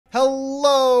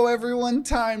Hello everyone,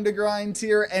 TimeToGrind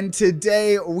here, and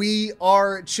today we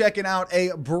are checking out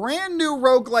a brand new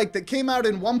roguelike that came out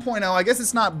in 1.0. I guess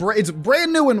it's not, it's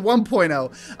brand new in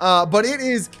 1.0, but it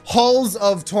is Halls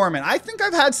of Torment. I think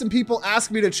I've had some people ask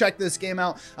me to check this game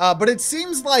out, but it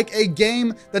seems like a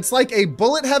game that's like a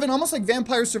bullet heaven, almost like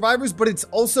Vampire Survivors, but it's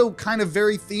also kind of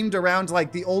very themed around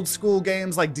like the old school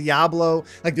games like Diablo,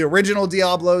 like the original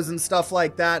Diablos and stuff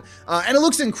like that, and it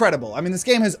looks incredible. I mean, this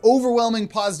game has overwhelming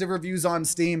positive reviews on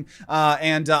Steam,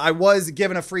 and I was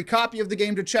given a free copy of the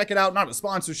game to check it out. Not a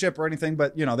sponsorship or anything,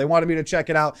 but you know, they wanted me to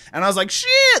check it out, and I was like, shit,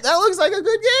 that looks like a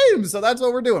good game. So that's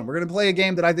what we're doing. We're gonna play a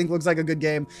game that I think looks like a good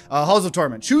game. Halls of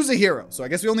Torment. Choose a hero. So I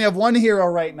guess we only have one hero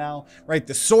right now, right?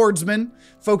 The swordsman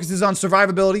focuses on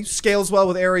survivability, scales well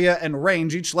with area and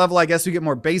range. Each level, I guess we get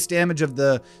more base damage of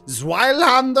the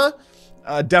Zweilhande.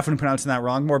 Definitely pronouncing that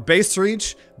wrong. More base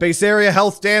reach, base area,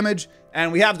 health damage.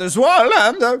 And we have the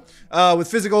Zweilhande with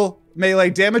physical melee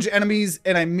damage enemies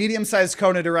in a medium-sized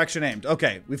cone of direction aimed.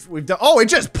 Okay, we've done. Oh, it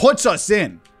just puts us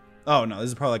in. Oh no, this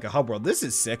is probably like a hub world. This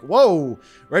is sick. Whoa,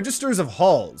 registers of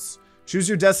halls. Choose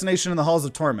your destination in the Halls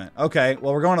of Torment. Okay,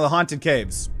 well we're going to the haunted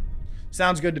caves.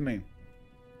 Sounds good to me.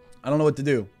 I don't know what to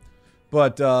do,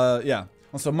 but yeah.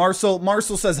 Also, Marcel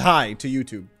says hi to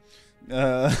YouTube.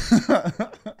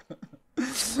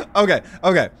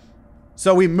 Okay.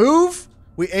 So we move.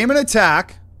 We aim and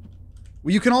attack.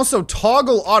 You can also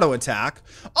toggle auto attack.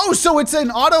 Oh, so it's an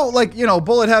auto, like, you know,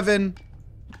 bullet heaven.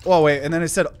 Oh, wait. And then it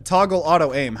said toggle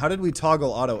auto aim. How did we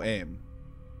toggle auto aim?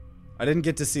 I didn't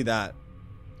get to see that.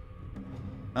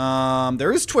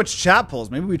 There is Twitch chat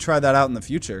polls. Maybe we try that out in the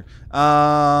future.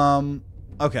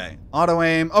 Okay. Auto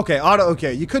aim. Okay.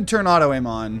 Okay. You could turn auto aim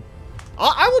on.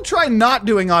 I will try not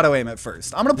doing auto aim at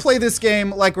first. I'm going to play this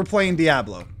game like we're playing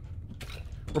Diablo.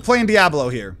 We're playing Diablo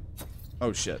here.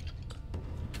 Oh shit.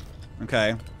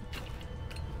 Okay.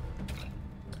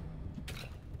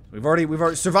 We've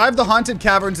already survived the haunted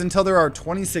caverns until there are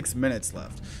 26 minutes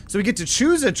left. So we get to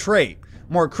choose a trait.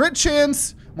 More crit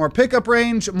chance, more pickup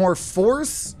range, more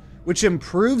force, which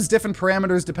improves different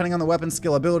parameters depending on the weapon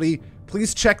skill ability.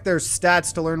 Please check their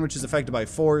stats to learn which is affected by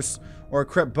force, or a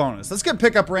crit bonus. Let's get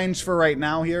pickup range for right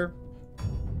now here.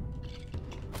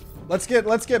 Let's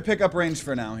get pickup range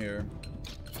for now here.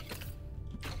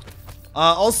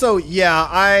 Also, yeah,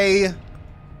 I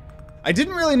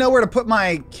didn't really know where to put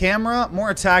my camera. More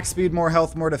attack speed, more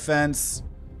health, more defense.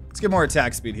 Let's get more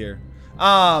attack speed here.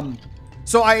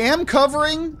 So I am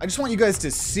covering. I just want you guys to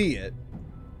see it.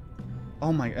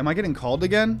 Oh my, am I getting called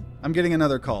again? I'm getting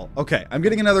another call. Okay, I'm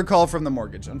getting another call from the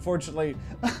mortgage. Unfortunately,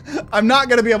 I'm not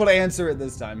gonna be able to answer it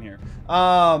this time here.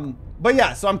 But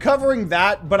yeah, so I'm covering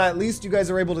that, but at least you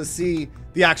guys are able to see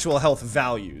the actual health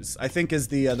values, I think is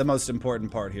the most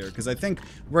important part here. Because I think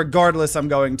regardless, I'm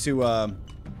going to,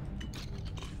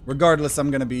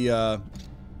 be,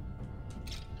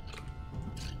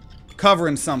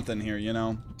 covering something here, you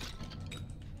know?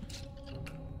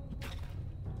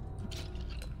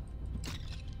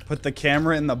 Put the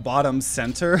camera in the bottom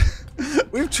center.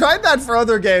 We've tried that for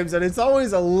other games, and it's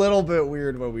always a little bit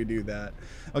weird when we do that.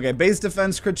 Okay, base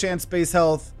defense, crit chance, base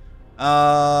health. Okay,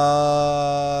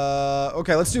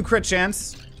 let's do crit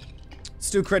chance. Let's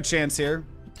do crit chance here.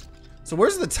 So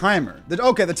where's the timer?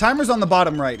 Okay, the timer's on the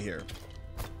bottom right here.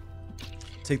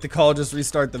 Take the call, just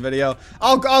restart the video.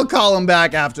 I'll call him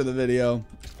back after the video.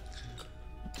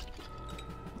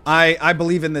 I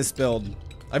believe in this build.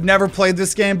 I've never played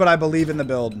this game, but I believe in the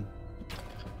build.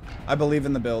 I believe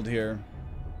in the build here.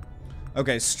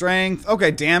 Okay, strength.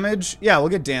 Okay, damage. Yeah, we'll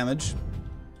get damage.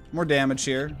 More damage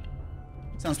here.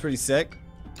 Sounds pretty sick.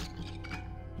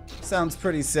 Sounds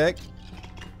pretty sick.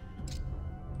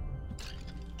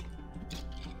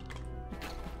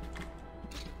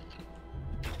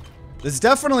 This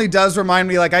definitely does remind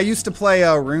me, like, I used to play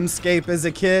RuneScape as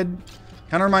a kid.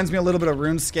 Kind of reminds me a little bit of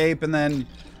RuneScape, and then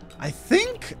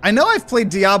I know I've played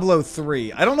Diablo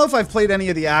 3. I don't know if I've played any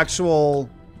of the actual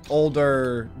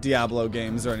older Diablo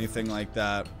games or anything like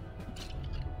that.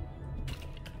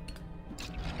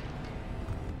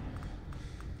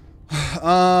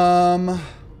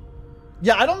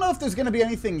 Yeah, I don't know if there's gonna be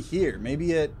anything here.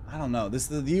 Maybe I don't know.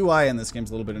 The UI in this game's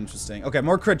a little bit interesting. Okay,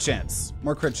 more crit chance.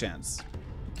 More crit chance.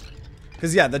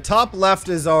 Because yeah, the top left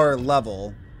is our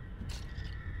level.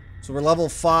 So we're level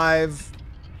 5.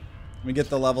 We get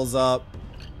the levels up.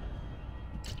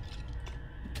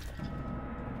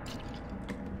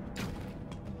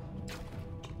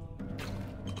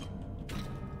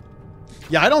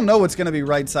 Yeah, I don't know what's gonna be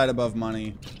right side above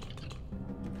money.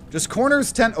 Just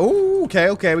corners 10. Oh,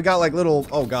 okay. We got like little.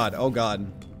 Oh god.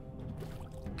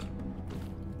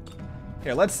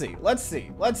 Here, let's see. Let's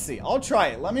see. Let's see. I'll try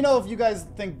it. Let me know if you guys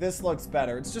think this looks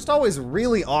better. It's just always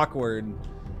really awkward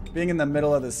being in the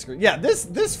middle of the screen. Yeah,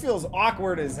 this feels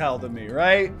awkward as hell to me,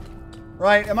 right?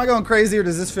 Right? Am I going crazy or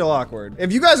does this feel awkward?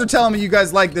 If you guys are telling me you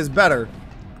guys like this better,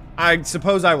 I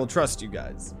suppose I will trust you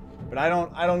guys. But I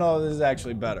don't know if this is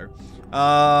actually better.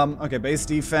 Okay, base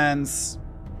defense.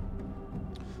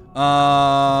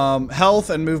 Health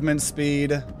and movement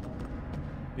speed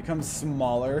becomes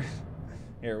smaller.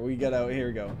 Here we get out. Here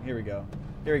we go. Here we go.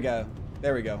 Here we go.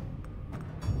 There we go.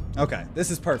 Okay, this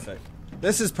is perfect.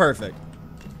 This is perfect.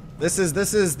 This is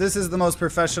the most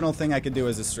professional thing I could do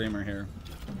as a streamer here.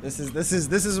 This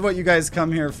is what you guys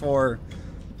come here for,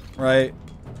 right?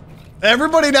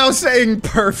 Everybody now saying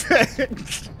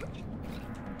perfect.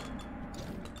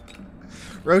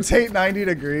 Rotate 90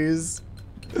 degrees.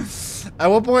 At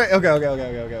what point? Okay.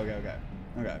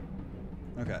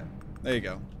 There you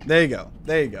go. There you go.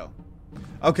 There you go.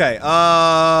 Okay,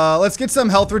 let's get some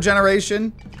health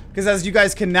regeneration, because as you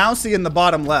guys can now see in the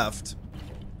bottom left,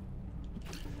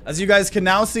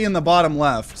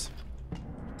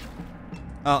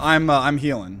 I'm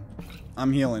healing.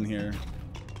 I'm healing here.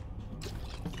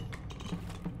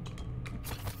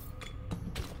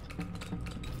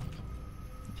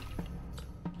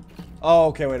 Oh,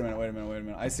 okay, wait a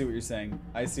minute. I see what you're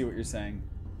saying.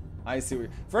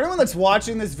 For anyone that's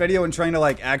watching this video and trying to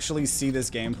like actually see this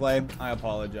gameplay, I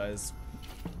apologize.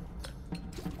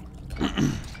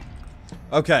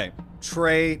 Okay,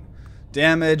 trait,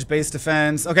 damage, base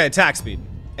defense. Okay, attack speed.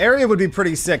 Area would be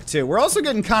pretty sick too. We're also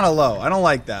getting kind of low. I don't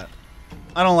like that.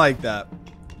 I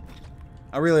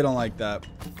really don't like that.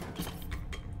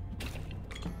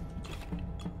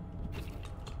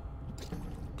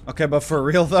 Okay, but for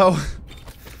real though,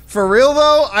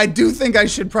 I do think I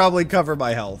should probably cover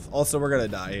my health. Also, we're gonna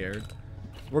die here.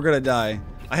 We're gonna die.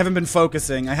 I haven't been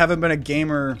focusing. I haven't been a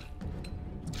gamer.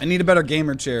 I need a better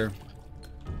gamer chair.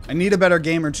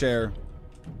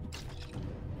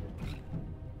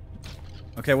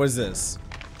 Okay, what is this?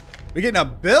 We get an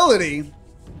ability.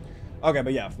 Okay,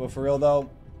 but yeah, but for real though,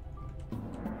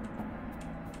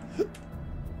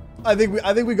 I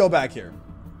think we go back here.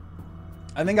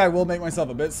 I think I will make myself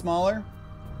a bit smaller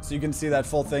so you can see that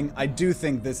full thing. I do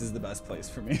think this is the best place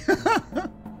for me.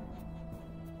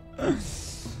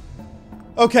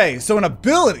 Okay, so an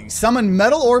ability. Summon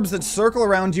metal orbs that circle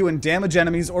around you and damage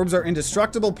enemies. Orbs are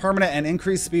indestructible, permanent, and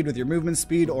increase speed with your movement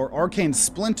speed, or arcane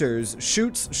splinters.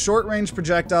 Shoots short-range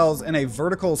projectiles in a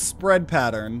vertical spread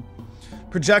pattern.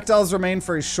 Projectiles remain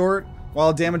for a short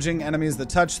while damaging enemies that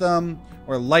touch them.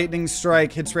 Or lightning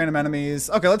strike, hits random enemies.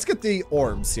 Okay, let's get the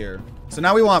orbs here. So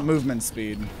now we want movement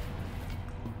speed.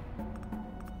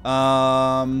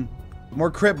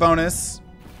 More crit bonus.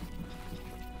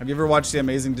 Have you ever watched The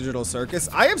Amazing Digital Circus?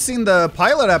 I have seen the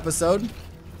pilot episode.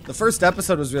 The first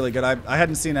episode was really good. I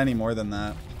hadn't seen any more than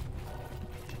that.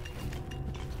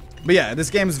 But yeah, this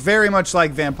game's very much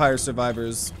like Vampire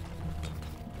Survivors.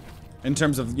 In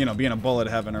terms of, you know, being a bullet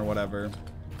heaven or whatever.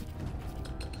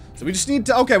 So we just need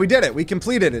to, okay, we did it. We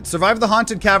completed it. Survive the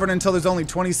haunted cavern until there's only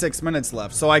 26 minutes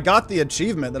left. So I got the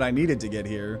achievement that I needed to get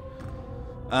here.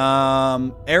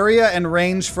 Area and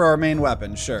range for our main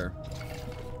weapon, sure.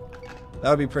 That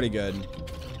would be pretty good.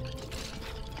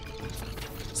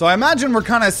 So I imagine we're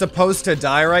kind of supposed to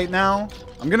die right now.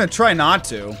 I'm gonna try not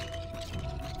to.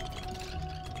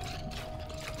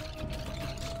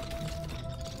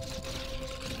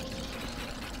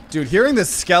 Dude, hearing the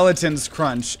skeletons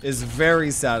crunch is very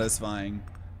satisfying.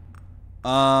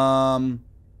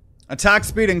 Attack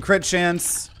speed and crit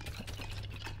chance.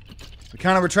 We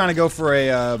kind of were trying to go for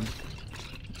a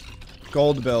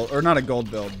gold build, or not a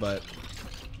gold build, but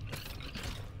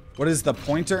what is the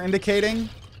pointer indicating?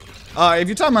 If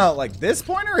you're talking about like this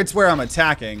pointer, it's where I'm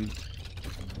attacking.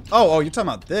 Oh, you're talking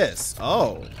about this.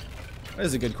 Oh, that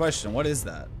is a good question. What is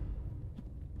that?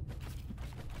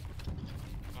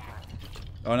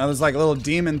 Oh, now there's like little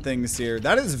demon things here.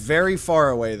 That is very far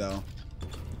away though.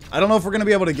 I don't know if we're gonna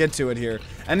be able to get to it here.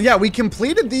 And yeah, we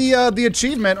completed the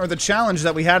achievement or the challenge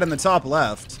that we had in the top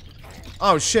left.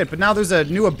 Oh shit, but now there's a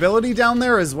new ability down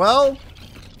there as well?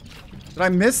 Did I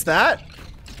miss that?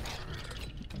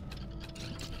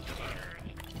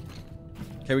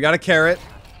 Okay, we got a carrot.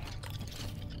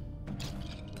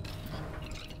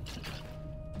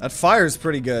 That fire's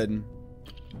pretty good.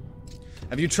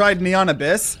 Have you tried Neon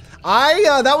Abyss?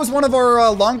 That was one of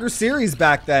our longer series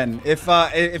back then.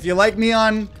 If you like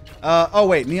Neon, oh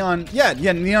wait, Neon, yeah,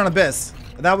 Neon Abyss.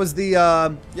 That was the,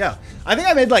 yeah. I think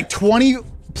I made like 20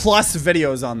 plus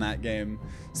videos on that game.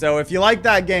 So if you like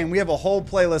that game, we have a whole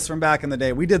playlist from back in the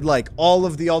day. We did like all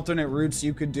of the alternate routes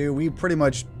you could do. We pretty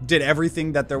much did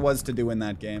everything that there was to do in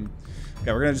that game.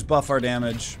 Okay, we're gonna just buff our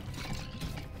damage.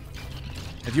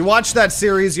 If you watch that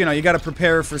series, you know, you gotta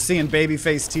prepare for seeing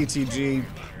babyface TTG.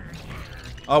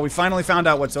 Oh, we finally found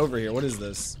out what's over here. What is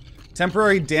this?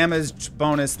 Temporary damage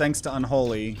bonus thanks to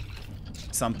Unholy.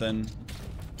 Something.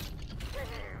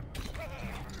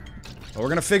 But we're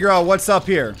gonna figure out what's up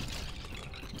here.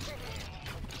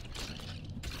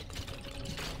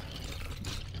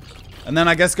 And then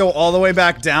I guess go all the way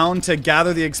back down to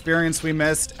gather the experience we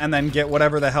missed and then get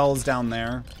whatever the hell's down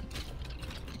there.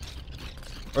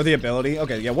 Or the ability.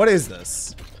 Okay, yeah, what is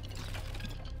this?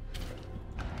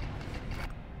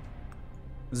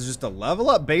 This is just a level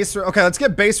up base. Okay, let's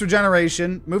get base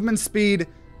regeneration. Movement speed.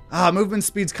 Movement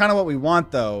speed's kind of what we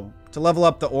want though. To level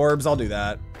up the orbs, I'll do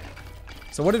that.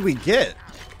 So what did we get?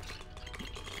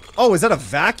 Oh, is that a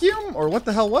vacuum? Or what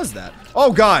the hell was that?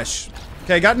 Oh gosh.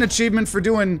 Okay, got an achievement for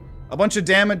doing a bunch of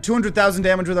damage, 200,000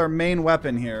 damage with our main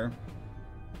weapon here.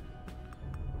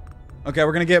 Okay,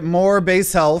 we're gonna get more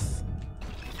base health.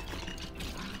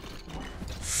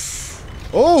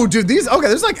 Oh, dude, these, okay,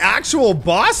 there's like actual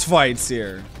boss fights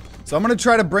here. So I'm gonna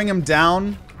try to bring him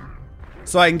down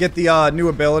so I can get the new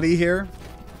ability here.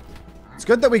 It's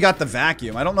good that we got the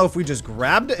vacuum. I don't know if we just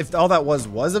grabbed it, if all that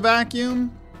was a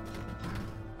vacuum.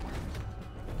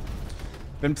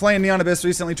 Been playing Neon Abyss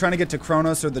recently, trying to get to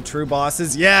Kronos or the true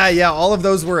bosses. Yeah, all of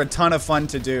those were a ton of fun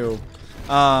to do.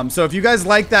 So if you guys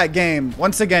like that game,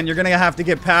 once again, you're gonna have to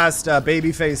get past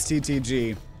Babyface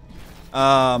TTG.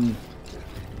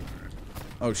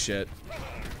 Oh shit.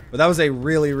 But that was a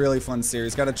really, really fun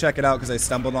series. Gotta check it out because I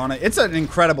stumbled on it. It's an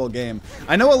incredible game.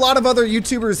 I know a lot of other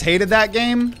YouTubers hated that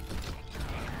game.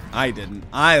 I didn't.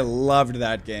 I loved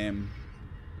that game.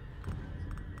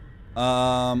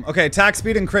 Okay, attack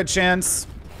speed and crit chance.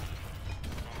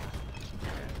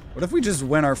 What if we just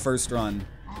win our first run?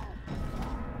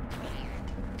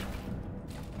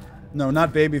 No,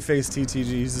 not Babyface TTG.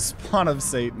 He's a spawn of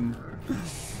Satan.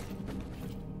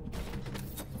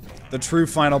 The true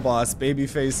final boss,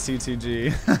 Babyface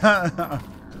TTG.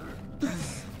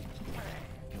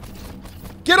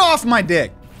 Get off my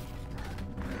dick!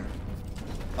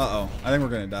 Uh-oh. I think we're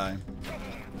gonna die.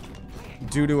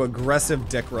 Due to aggressive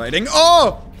dick riding.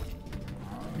 Oh!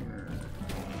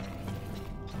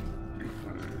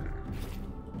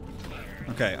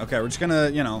 Okay, we're just gonna,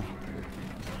 you know.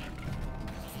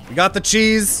 We got the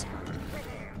cheese.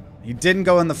 He didn't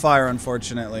go in the fire,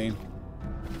 unfortunately.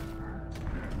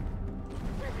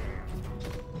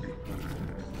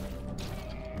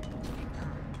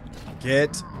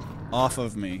 Get off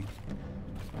of me.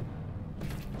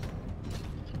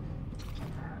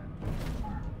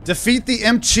 Defeat the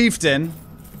Imp Chieftain.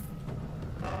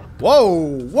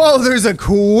 Whoa, there's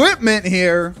equipment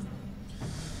here.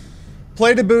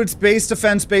 Plated boots, base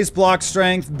defense, base block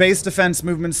strength, base defense,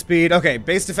 movement speed. Okay,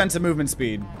 base defense and movement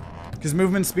speed. Because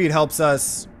movement speed helps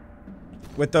us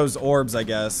with those orbs, I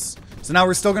guess. So now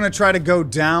we're still gonna try to go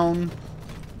down.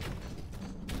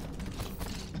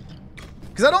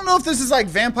 Because I don't know if this is like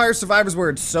Vampire Survivors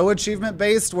where it's so achievement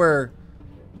based where...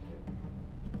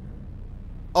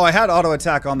 Oh, I had auto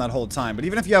attack on that whole time, but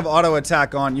even if you have auto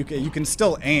attack on, you can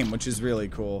still aim, which is really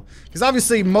cool. Because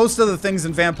obviously, most of the things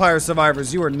in Vampire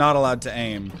Survivors, you are not allowed to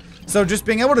aim. So just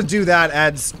being able to do that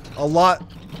adds a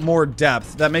lot more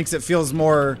depth. That makes it feels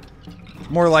more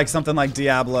like something like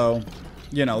Diablo,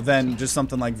 you know, than just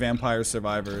something like Vampire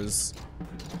Survivors.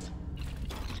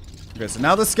 Okay, so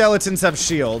now the skeletons have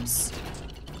shields.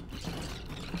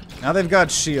 Now they've got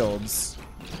shields.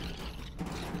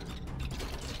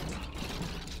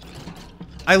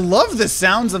 I love the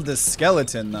sounds of the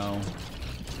skeleton, though.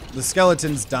 The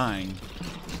skeleton's dying.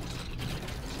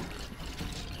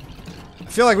 I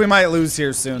feel like we might lose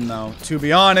here soon, though. To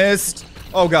be honest.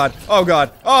 Oh, God. Oh,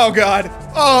 God. Oh, God.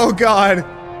 Oh, God.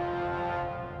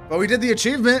 But we did the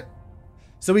achievement.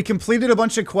 So we completed a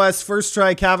bunch of quests. First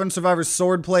try, Cavern Survivor,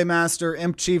 Swordplay Master,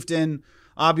 Imp Chieftain,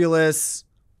 Obulus.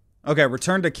 Okay,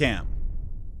 return to camp.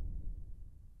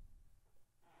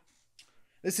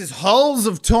 This is Halls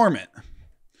of Torment.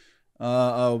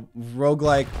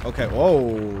 Roguelike. Okay,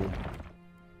 whoa.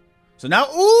 So now,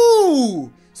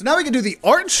 ooh! So now we can do the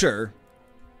Archer.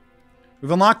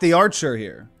 We've unlocked the Archer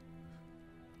here.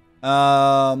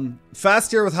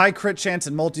 Fast tier with high crit chance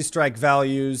and multi-strike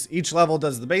values. Each level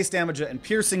does the base damage and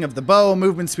piercing of the bow,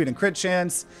 movement speed and crit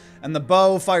chance. And the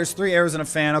bow fires 3 arrows in a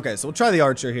fan. Okay, so we'll try the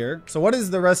Archer here. So what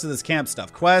is the rest of this camp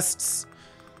stuff? Quests.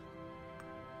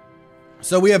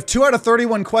 So we have 2 out of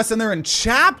 31 quests in there and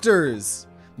chapters.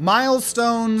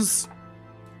 Milestones.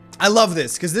 I love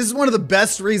this because this is one of the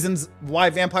best reasons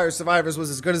why Vampire Survivors was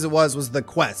as good as it was the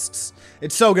quests.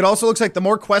 It's so good. Also looks like the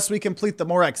more quests we complete, the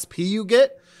more XP you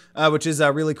get, which is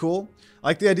really cool. I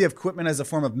like the idea of equipment as a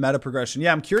form of meta progression.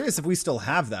 Yeah, I'm curious if we still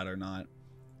have that or not.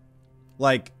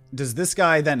 Like, does this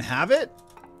guy then have it?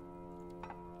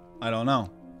 I don't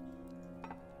know.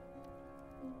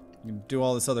 You can do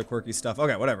all this other quirky stuff.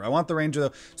 Okay, whatever. I want the ranger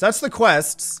though. So that's the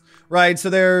quests, right? So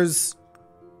there's...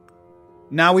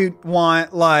 Now we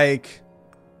want, like...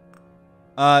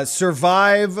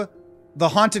 survive the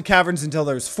haunted caverns until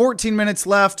there's 14 minutes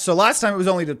left. So last time it was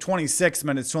only to 26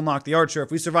 minutes to unlock the archer.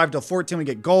 If we survive till 14, we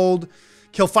get gold.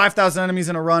 Kill 5,000 enemies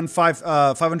in a run,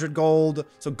 500 gold.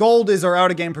 So gold is our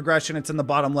out-of-game progression. It's in the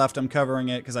bottom left. I'm covering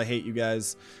it because I hate you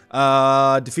guys.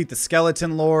 Defeat the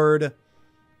skeleton lord.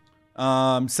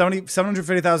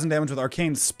 750,000 damage with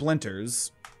arcane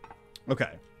splinters.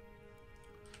 Okay.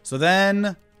 So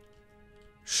then...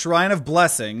 Shrine of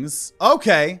Blessings.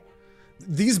 Okay.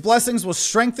 These blessings will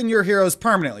strengthen your heroes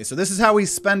permanently. So this is how we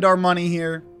spend our money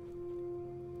here.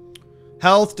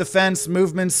 Health, defense,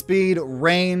 movement, speed,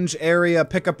 range, area,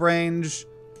 pickup range.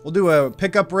 We'll do a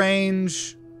pickup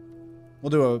range.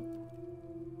 We'll do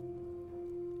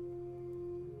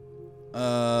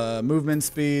a movement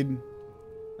speed.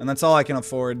 And that's all I can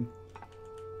afford.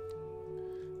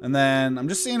 And then I'm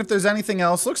just seeing if there's anything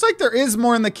else. Looks like there is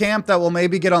more in the camp that will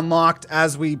maybe get unlocked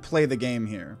as we play the game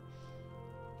here.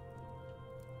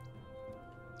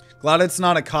 Glad it's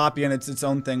not a copy and it's its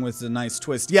own thing with a nice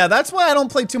twist. Yeah, that's why I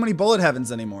don't play too many Bullet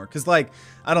Heavens anymore. Because, like,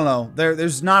 I don't know.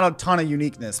 There's not a ton of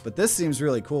uniqueness. But this seems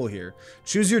really cool here.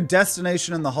 Choose your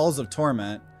destination in the Halls of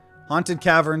Torment. Haunted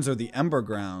Caverns or the Ember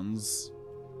Grounds.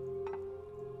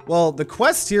 Well, the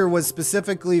quest here was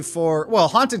specifically for... Well,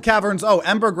 Haunted Caverns. Oh,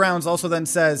 Ember Grounds also then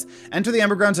says... Enter the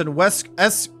Ember Grounds and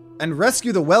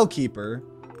rescue the Wellkeeper.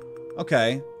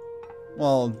 Okay.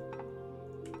 Well...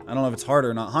 I don't know if it's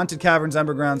harder or not. Haunted Caverns,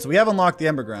 Ember Grounds. So we have unlocked the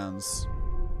Ember Grounds.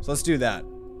 So let's do that.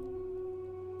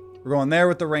 We're going there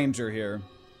with the Ranger here.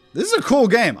 This is a cool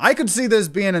game. I could see this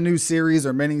being a new series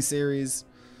or mini-series.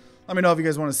 Let me know if you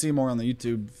guys want to see more on the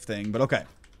YouTube thing, but okay.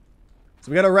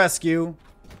 So we got a rescue.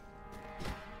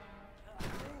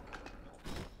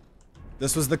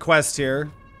 This was the quest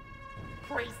here.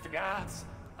 Praise the gods.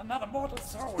 Another mortal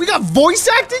soul. We got voice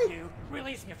acting?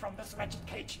 Release me from this wretched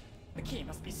cage. The key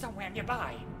must be somewhere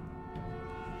nearby.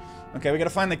 Okay, we gotta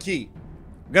find the key.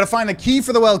 We gotta find the key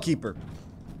for the Wellkeeper.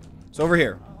 It's over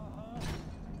here.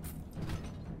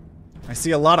 I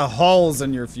see a lot of halls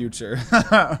in your future.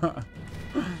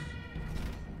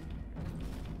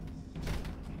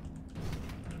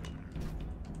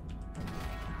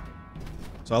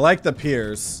 So I like the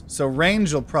piers. So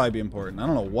range will probably be important. I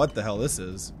don't know what the hell this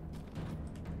is.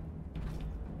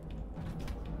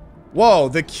 Whoa,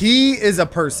 the key is a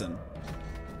person.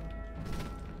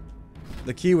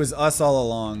 The key was us all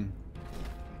along.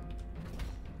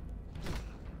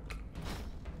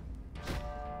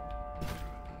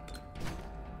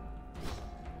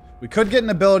 We could get an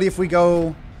ability if we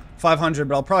go 500,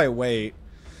 but I'll probably wait.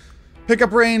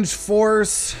 Pickup range,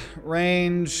 force,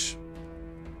 range.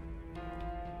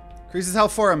 Increases how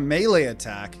far a melee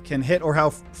attack can hit or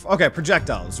how... Okay,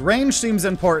 projectiles. Range seems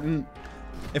important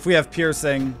if we have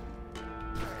piercing.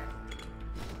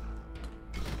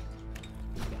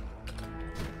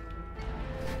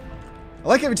 I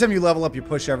like every time you level up, you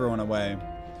push everyone away.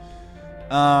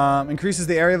 Increases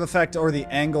the area of effect or the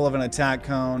angle of an attack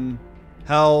cone.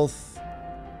 Health.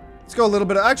 Let's go a little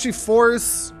bit. Actually,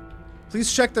 force.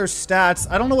 Please check their stats.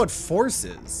 I don't know what force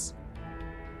is.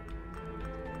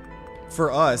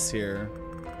 For us here.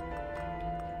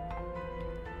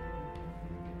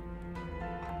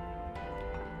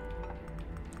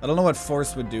 I don't know what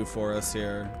force would do for us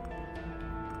here.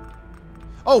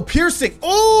 Oh, piercing.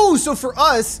 Oh, so for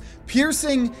us,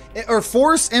 piercing or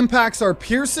force impacts our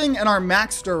piercing and our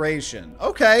max duration.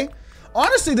 Okay.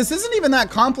 Honestly, this isn't even that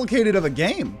complicated of a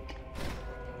game.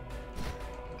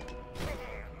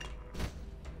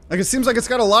 Like, it seems like it's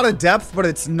got a lot of depth, but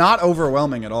it's not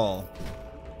overwhelming at all.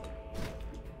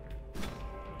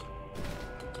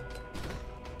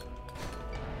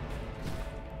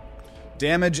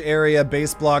 Damage area,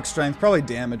 base block strength, probably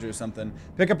damage or something.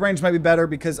 Pickup range might be better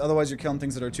because otherwise you're killing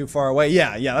things that are too far away.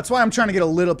 Yeah, that's why I'm trying to get a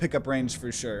little pickup range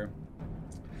for sure.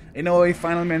 You know, we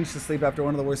finally managed to sleep after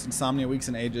one of the worst insomnia weeks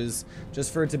in ages,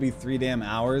 just for it to be 3 damn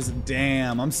hours.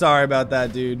 Damn, I'm sorry about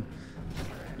that, dude.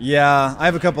 Yeah, I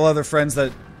have a couple other friends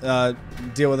that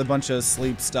deal with a bunch of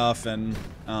sleep stuff, and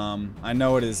I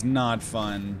know it is not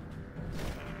fun.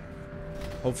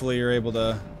 Hopefully you're able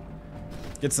to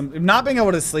get some... Not being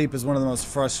able to sleep is one of the most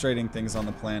frustrating things on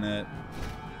the planet.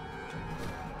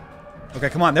 Okay,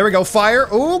 come on. There we go. Fire.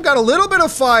 Ooh, got a little bit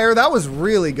of fire. That was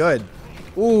really good.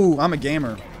 Ooh, I'm a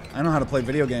gamer. I know how to play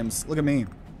video games. Look at me.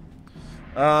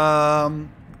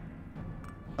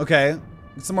 Okay.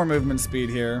 Get some more movement speed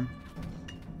here.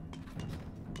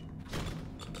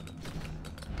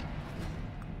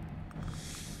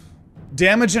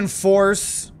 Damage and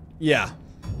force. Yeah.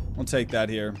 We'll take that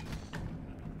here.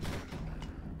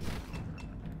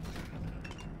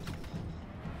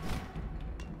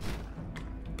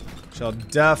 Shall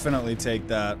definitely take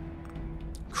that.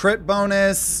 Crit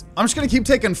bonus. I'm just gonna keep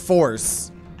taking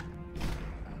force.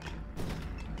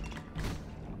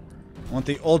 I want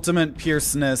the ultimate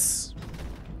pierceness.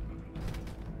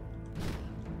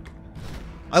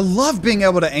 I love being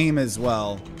able to aim as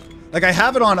well. Like, I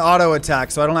have it on auto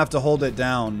attack, so I don't have to hold it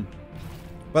down.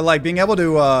 But, like, being able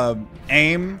to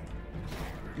aim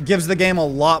gives the game a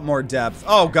lot more depth.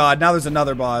 Oh, God, now there's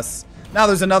another boss. Now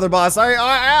there's another boss.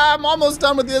 I'm almost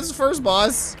done with this first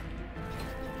boss.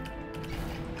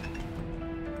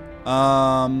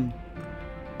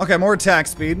 Okay, more attack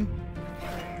speed.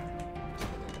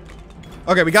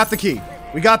 Okay, we got the key.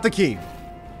 We got the key.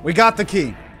 We got the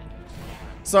key.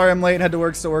 Sorry, I'm late. Had to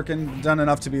work, still working. Done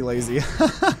enough to be lazy.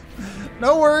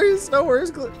 No worries. No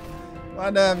worries.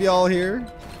 Glad to have y'all here.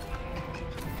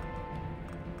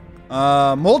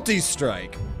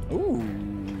 Multi-strike. Ooh.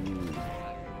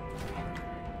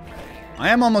 I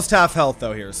am almost half health,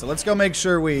 though, here. So let's go make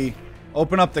sure we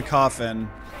open up the coffin.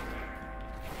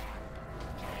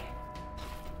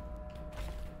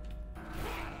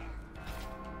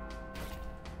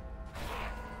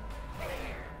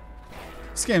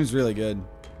 This game's really good.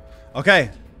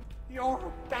 Okay.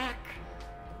 You're back.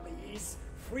 Please,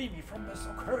 free me from this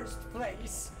accursed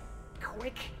place.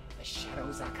 Quick, the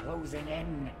shadows are closing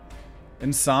in.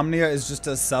 Insomnia is just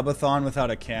a subathon without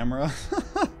a camera.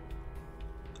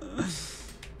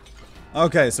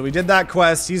 Okay, so we did that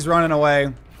quest. He's running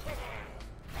away.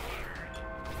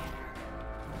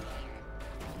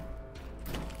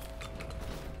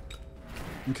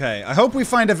 Okay, I hope we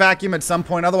find a vacuum at some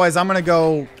point. Otherwise, I'm gonna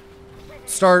go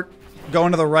start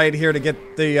going to the right here to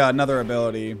get the another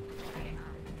ability.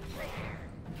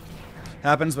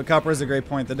 Happens, but Copper is a great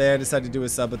point. The day I decided to do a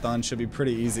subathon should be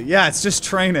pretty easy. Yeah, it's just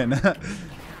training.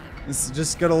 It's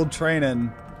just good old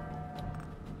training.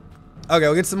 Okay,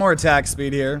 we'll get some more attack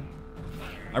speed here.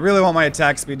 I really want my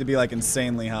attack speed to be like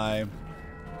insanely high.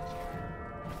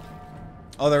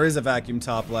 Oh, there is a vacuum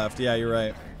top left. Yeah, you're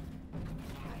right.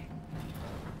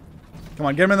 Come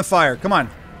on, get him in the fire. Come on.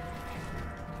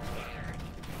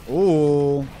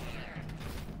 Ooh.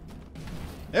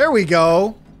 There we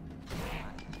go.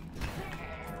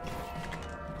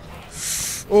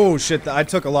 Oh, shit. I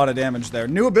took a lot of damage there.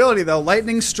 New ability, though.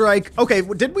 Lightning Strike. Okay,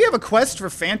 did we have a quest for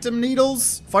Phantom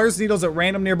Needles? Fires needles at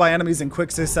random nearby enemies in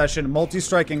quick succession.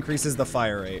 Multi-Strike increases the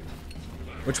fire rate.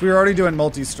 Which we were already doing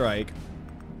Multi-Strike.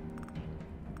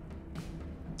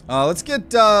 Let's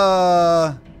get,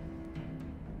 how...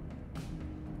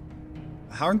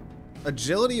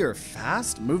 Agility or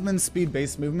fast? Movement speed,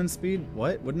 base movement speed?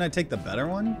 What? Wouldn't I take the better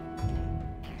one?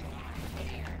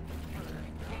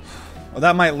 Well,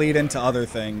 that might lead into other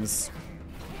things.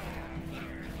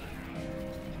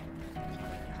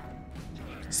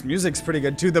 This music's pretty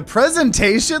good too. The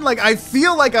presentation, like, I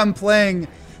feel like I'm playing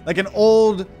like an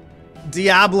old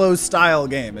Diablo style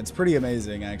game. It's pretty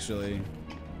amazing, actually.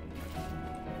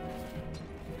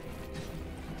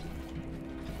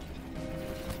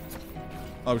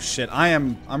 Oh shit,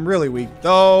 I'm really weak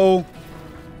though.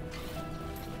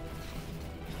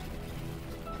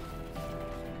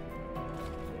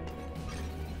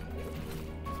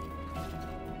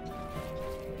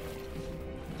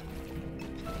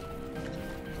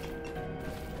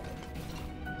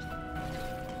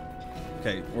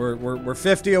 Okay, we're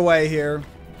 50 away here.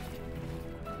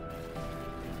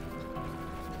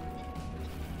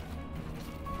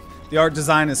 The art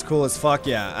design is cool as fuck.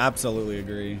 Yeah, absolutely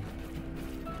agree.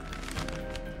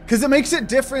 Because it makes it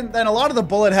different than a lot of the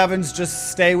bullet heavens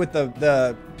just stay with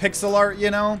the pixel art, you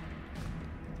know?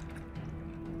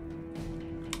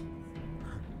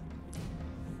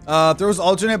 Throws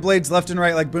alternate blades left and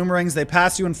right like boomerangs. They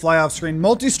pass you and fly off screen.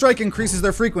 Multi-strike increases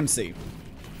their frequency.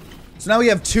 So now we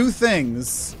have two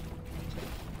things.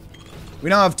 We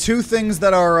now have two things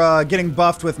that are getting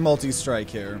buffed with multi-strike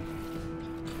here.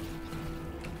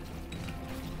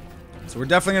 So we're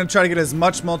definitely going to try to get as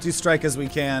much multi-strike as we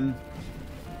can.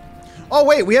 Oh,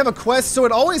 wait, we have a quest. So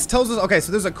it always tells us... Okay,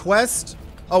 so there's a quest.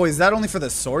 Oh, is that only for the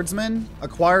swordsman?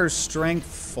 Acquires strength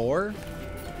 4?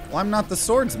 Well, I'm not the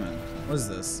swordsman. What is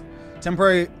this?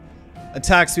 Temporary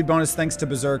attack speed bonus thanks to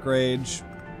Berserk Rage.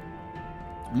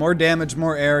 More damage,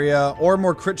 more area, or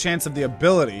more crit chance of the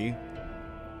ability.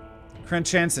 Crit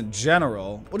chance in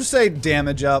general. We'll just say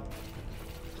damage up.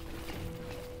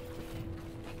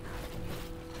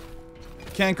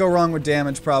 Can't go wrong with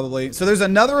damage, probably. So there's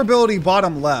another ability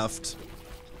bottom left.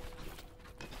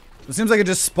 It seems like it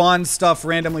just spawns stuff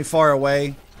randomly far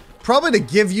away. Probably to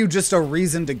give you just a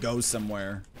reason to go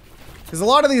somewhere. Because a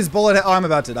lot of these bullet... Oh, I'm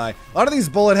about to die. A lot of these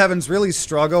bullet heavens really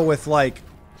struggle with, like,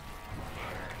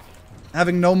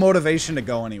 having no motivation to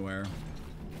go anywhere.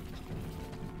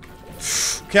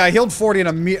 Okay, I healed 40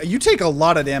 and you take a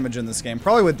lot of damage in this game.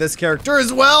 Probably with this character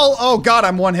as well. Oh, God,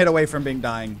 I'm one hit away from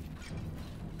dying.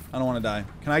 I don't want to die.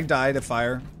 Can I die to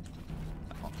fire?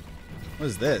 What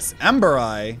is this? Ember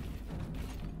Eye?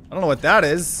 I don't know what that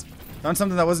is. Found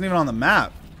something that wasn't even on the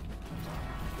map.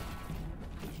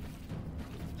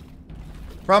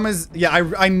 Problem is,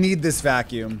 yeah, I need this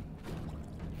vacuum.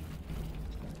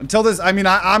 Until this, I mean,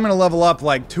 I'm going to level up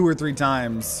like 2 or 3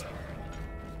 times.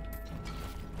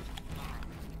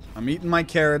 I'm eating my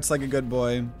carrots like a good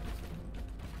boy.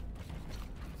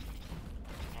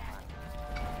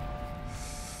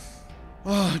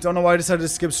 Oh, don't know why I decided to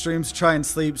skip streams to try and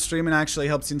sleep. Streaming actually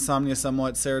helps insomnia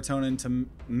somewhat. Serotonin to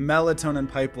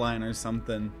melatonin pipeline or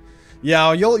something.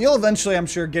 Yeah, you'll eventually, I'm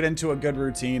sure, get into a good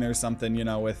routine or something, you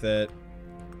know, with it.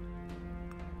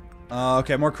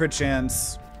 Okay, more crit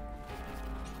chance.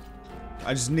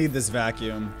 I just need this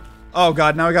vacuum. Oh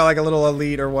god, now we got like a little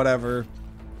elite or whatever.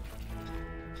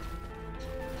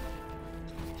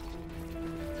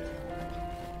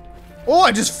 Oh,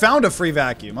 I just found a free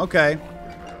vacuum. Okay.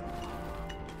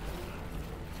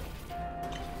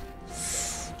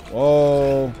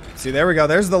 Oh, see, there we go.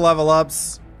 There's the level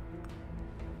ups.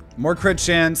 More crit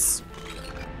chance.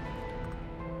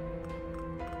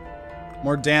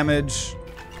 More damage.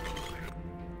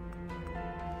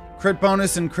 Crit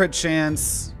bonus and crit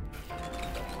chance.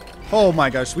 Oh my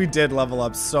gosh, we did level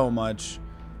up so much.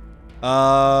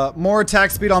 More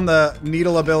attack speed on the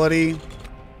needle ability.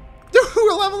 Dude, we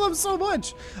level up so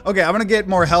much. Okay, I'm gonna get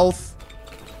more health.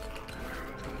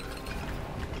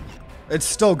 It's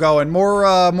still going.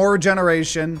 More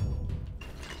regeneration.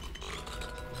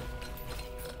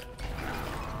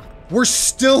 We're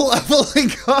still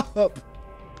leveling up.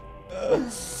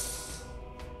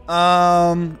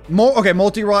 Okay,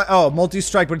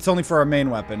 multi-strike, but it's only for our main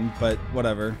weapon, but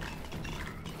whatever.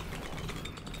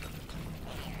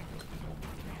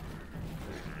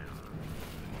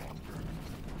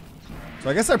 So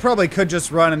I guess I probably could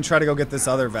just run and try to go get this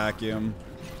other vacuum.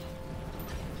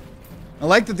 I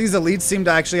like that these elites seem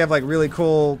to actually have like really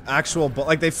cool actual,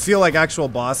 like they feel like actual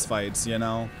boss fights, you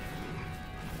know?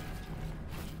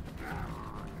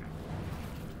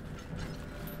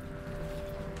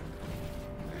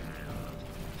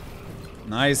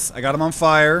 Nice, I got him on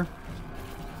fire.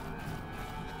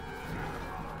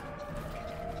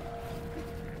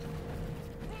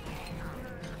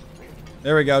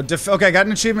 There we go. Okay, I got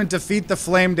an achievement, defeat the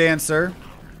flame dancer.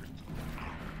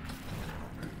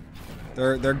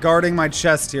 They're guarding my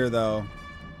chest here, though.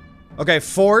 Okay,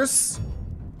 force.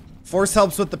 Force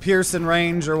helps with the pierce and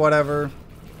range or whatever.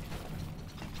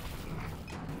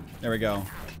 There we go.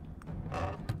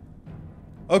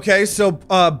 Okay, so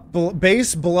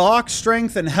base block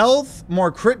strength and health,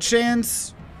 more crit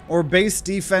chance, or base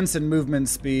defense and movement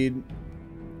speed.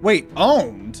 Wait,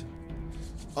 owned?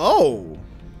 Oh.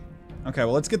 Okay,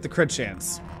 well, let's get the crit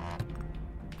chance.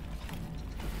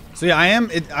 So yeah,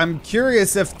 I'm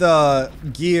curious if the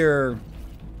gear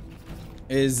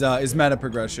is meta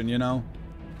progression, you know?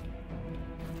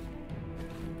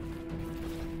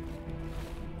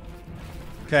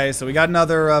 Okay, so we got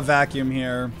another vacuum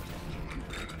here.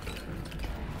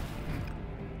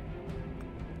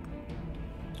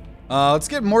 Let's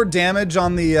get more damage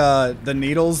on the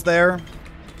needles there.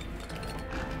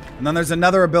 And then there's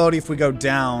another ability if we go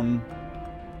down.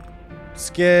 Let's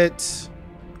get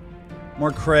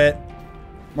more crit.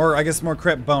 I guess more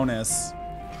crit bonus.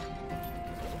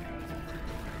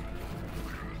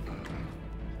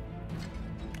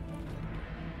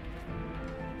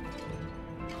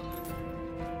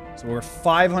 So we're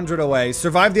 500 away.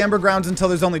 Survive the Ember Grounds until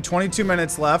there's only 22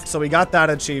 minutes left, so we got that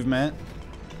achievement.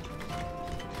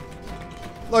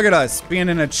 Look at us, being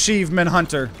an achievement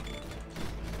hunter.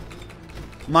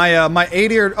 My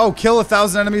 80 or... Oh, kill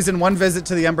 1,000 enemies in one visit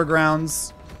to the Ember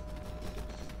Grounds.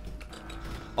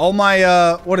 All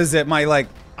my, what is it? My, like...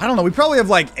 I don't know, we probably have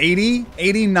like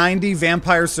 80, 90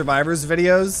 Vampire Survivors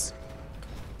videos.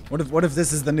 What if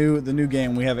this is the new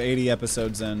game we have 80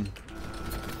 episodes in?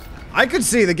 I could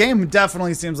see, the game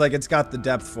definitely seems like it's got the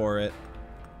depth for it.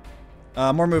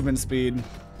 More movement speed.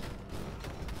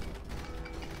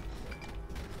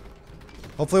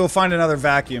 Hopefully we'll find another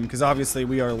vacuum, because obviously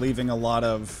we are leaving a lot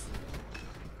of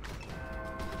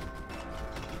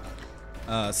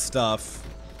stuff.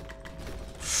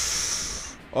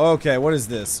 Okay, what is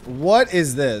this? What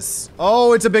is this?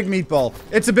 Oh, it's a big meatball.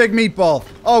 It's a big meatball.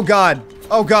 Oh god.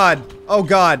 Oh god. Oh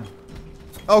god.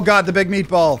 Oh god, the big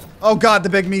meatball. Oh god, the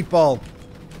big meatball.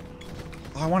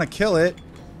 Oh, I want to kill it.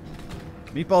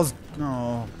 Meatballs.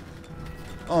 No.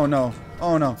 Oh no.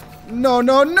 Oh no. No,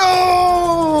 no,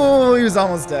 no! He was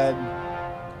almost dead.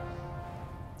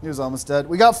 He was almost dead.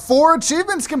 We got 4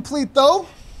 achievements complete though.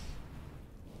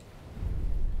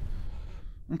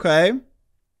 Okay.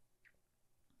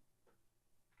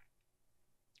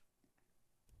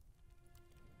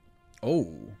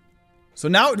 Oh. So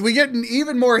now we get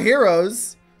even more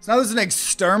heroes. So now there's an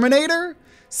exterminator.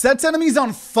 Sets enemies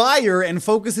on fire and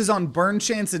focuses on burn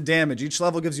chance and damage. Each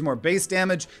level gives you more base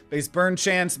damage, base burn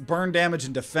chance, burn damage,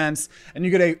 and defense. And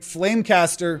you get a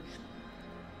flamecaster.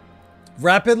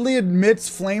 Rapidly emits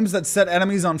flames that set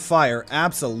enemies on fire.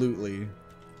 Absolutely.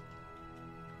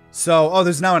 So, oh,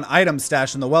 there's now an item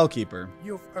stash in the Wellkeeper.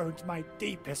 You've earned my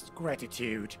deepest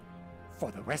gratitude. For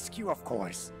the rescue, of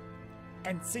course.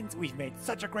 And since we've made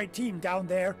such a great team down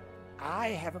there, I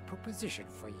have a proposition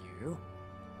for you.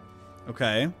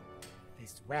 Okay.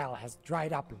 This well has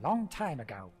dried up a long time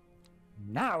ago.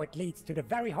 Now it leads to the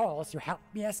very halls you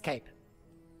helped me escape.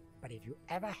 But if you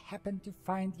ever happen to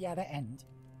find the other end,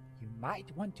 you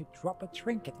might want to drop a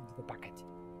trinket into the bucket.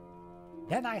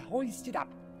 Then I hoist it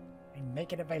up and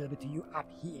make it available to you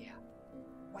up here.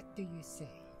 What do you say?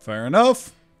 Fair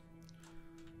enough.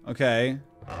 Okay.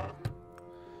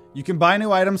 You can buy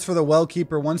new items for the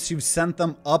Wellkeeper once you've sent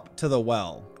them up to the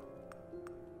well.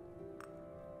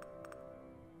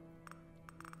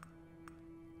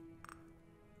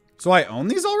 So I own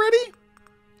these already?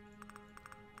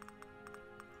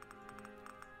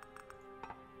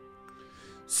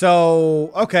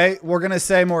 So, okay, we're going to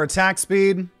say more attack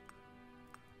speed.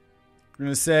 We're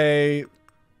going to say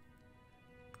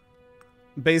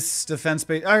base defense.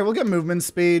 All right, we'll get movement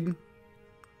speed.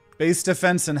 Base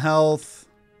defense and health.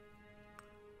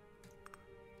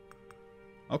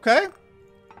 Okay.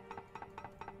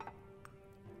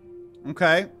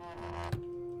 Okay.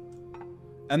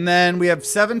 And then we have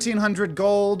 1,700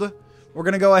 gold. We're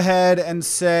going to go ahead and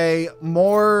say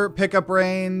more pickup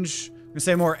range. We're going to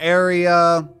say more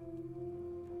area.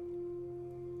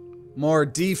 More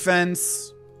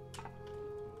defense.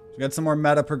 We got some more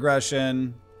meta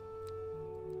progression.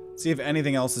 See if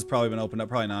anything else has probably been opened up.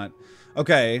 Probably not.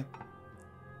 Okay.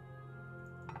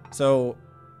 So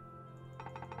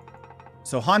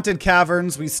Haunted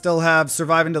Caverns, we still have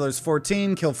survive until there's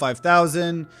 14, kill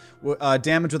 5,000,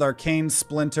 damage with arcane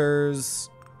splinters,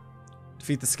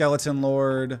 defeat the skeleton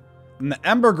lord. In the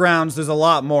Ember Grounds, there's a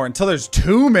lot more until there's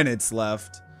 2 minutes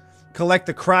left. Collect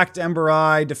the cracked Ember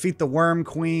Eye, defeat the Worm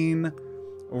Queen,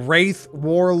 Wraith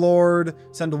Warlord,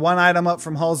 send 1 item up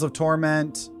from Halls of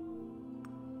Torment.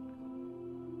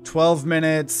 12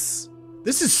 minutes.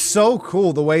 This is so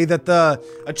cool, the way that the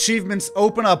achievements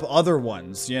open up other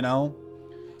ones, you know?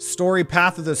 Story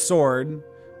Path of the Sword.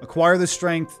 Acquire the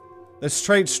strength. The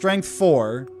trait strength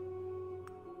 4.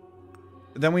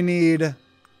 Then we need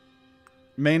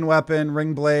main weapon,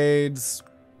 ring blades.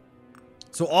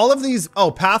 So all of these,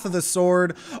 oh, Path of the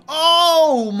Sword.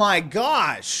 Oh my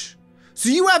gosh. So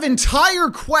you have entire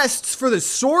quests for the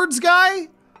swords guy?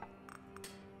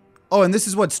 Oh, and this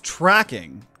is what's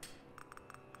tracking.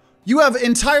 You have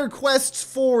entire quests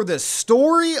for the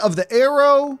story of the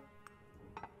arrow.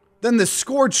 Then the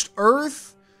Scorched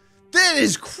Earth. That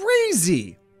is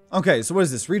crazy. Okay, so what is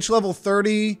this? Reach level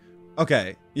 30.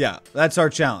 Okay, yeah, that's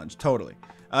our challenge. Totally.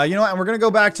 You know what? And we're going to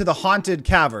go back to the Haunted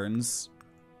Caverns.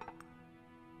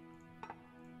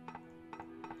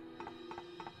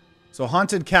 So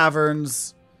Haunted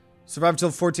Caverns. Survive till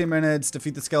 14 minutes.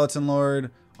 Defeat the Skeleton Lord.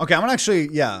 Okay, I'm going to actually,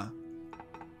 yeah,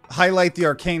 highlight the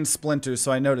arcane splinters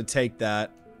so I know to take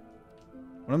that.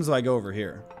 What happens if I go over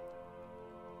here?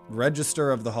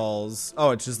 Register of the halls. Oh,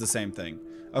 it's just the same thing.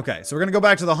 Okay, so we're gonna go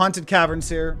back to the Haunted Caverns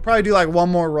here. Probably do like 1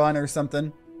 more run or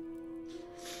something.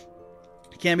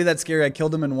 It can't be that scary. I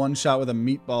killed him in 1 shot with a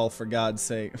meatball, for God's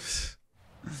sake.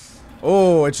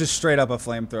 Oh, it's just straight up a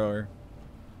flamethrower.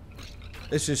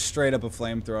 It's just straight up a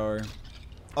flamethrower.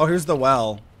 Oh, here's the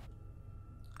well.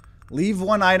 Leave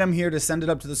 1 item here to send it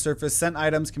up to the surface. Sent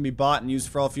items can be bought and used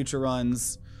for all future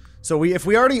runs. So if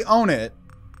we already own it,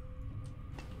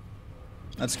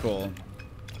 that's cool.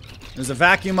 There's a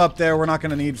vacuum up there we're not going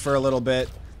to need for a little bit.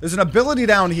 There's an ability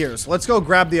down here, so let's go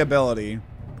grab the ability.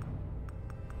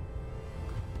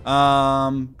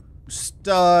 Just,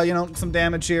 you know, some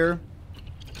damage here.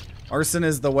 Arson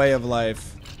is the way of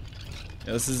life.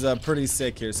 Yeah, this is pretty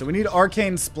sick here. So we need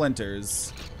arcane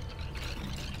splinters.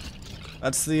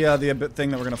 That's the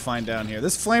thing that we're gonna find down here.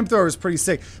 This flamethrower is pretty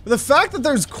sick. But the fact that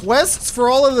there's quests for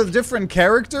all of the different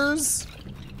characters,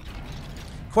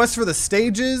 quests for the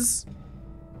stages.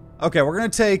 Okay, we're gonna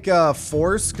take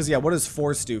force, because yeah, what does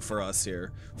force do for us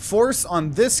here? Force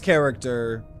on this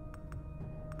character.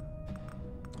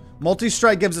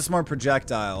 Multi-strike gives us more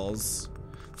projectiles.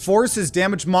 Force is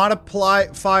damage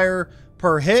modifier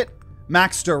per hit,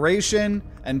 max duration,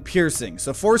 and piercing.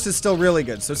 So force is still really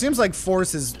good. So it seems like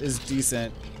force is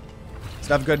decent. Does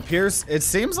it have good pierce? It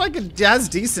seems like it has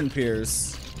decent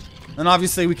pierce. And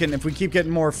obviously we can, if we keep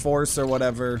getting more force or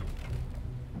whatever.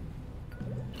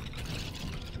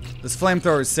 This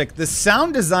flamethrower is sick. The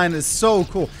sound design is so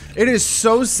cool. It is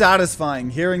so satisfying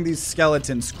hearing these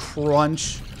skeletons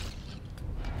crunch.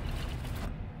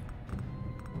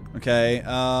 Okay,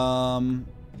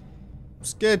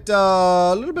 let's get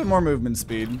a little bit more movement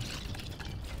speed.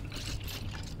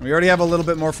 We already have a little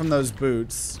bit more from those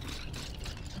boots.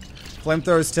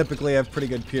 Flamethrowers typically have pretty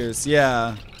good pierce.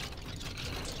 Yeah.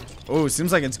 Oh,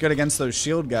 seems like it's good against those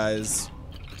shield guys.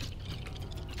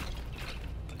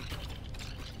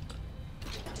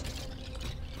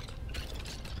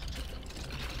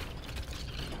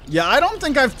 Yeah, I don't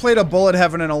think I've played a Bullet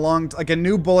Heaven in a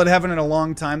new Bullet Heaven in a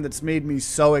long time that's made me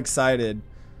so excited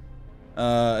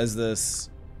as this.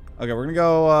 Okay, we're gonna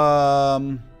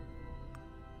go,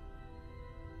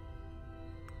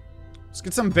 let's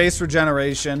get some base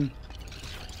regeneration.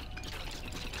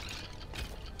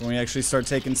 When we actually start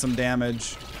taking some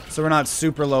damage. So we're not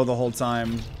super low the whole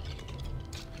time.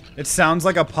 It sounds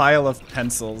like a pile of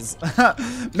pencils.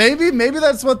 maybe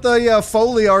that's what the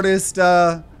Foley artist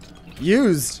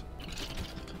used.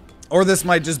 Or this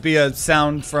might just be a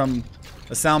sound from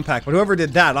a sound pack. But whoever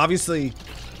did that, obviously...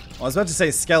 Well, I was about to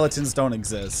say skeletons don't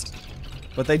exist.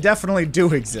 But they definitely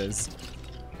do exist.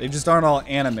 They just aren't all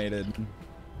animated.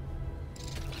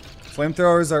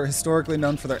 Flamethrowers are historically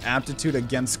known for their aptitude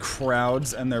against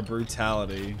crowds and their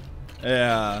brutality.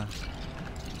 Yeah.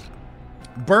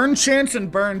 Burn chance and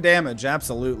burn damage,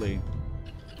 absolutely.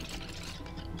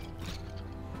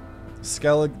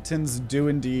 Skeletons do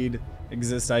indeed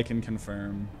exist, I can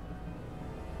confirm.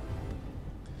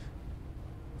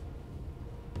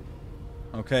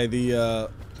 Okay, the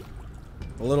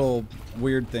little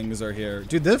weird things are here.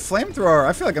 Dude, the flamethrower,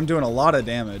 I feel like I'm doing a lot of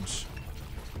damage.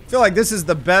 I feel like this is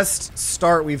the best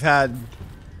start we've had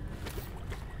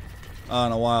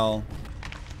in a while.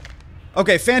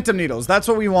 Okay, phantom needles, that's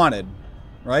what we wanted,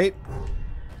 right?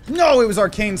 No, it was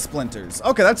arcane splinters.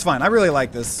 Okay, that's fine, I really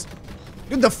like this.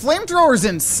 Dude, the flamethrower is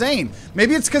insane.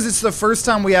 Maybe it's because it's the first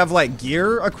time we have, like,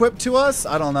 gear equipped to us?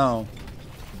 I don't know.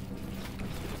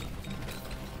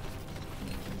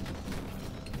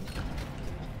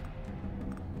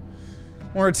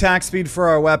 More attack speed for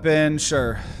our weapon,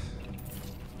 sure.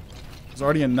 There's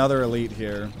already another elite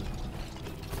here.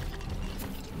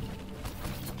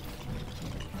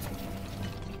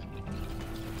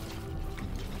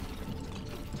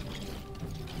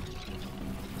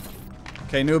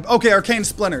 Okay, noob. Okay, arcane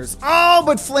splinters. Oh,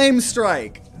 but flame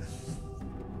strike.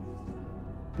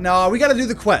 No, we gotta do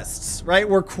the quests, right?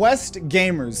 We're quest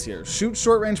gamers here. Shoot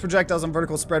short-range projectiles on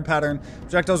vertical spread pattern.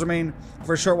 Projectiles remain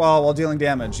for a short while dealing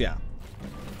damage. Yeah.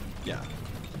 Yeah.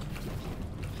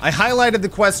 I highlighted the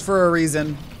quest for a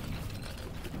reason.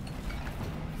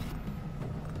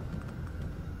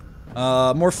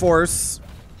 More force.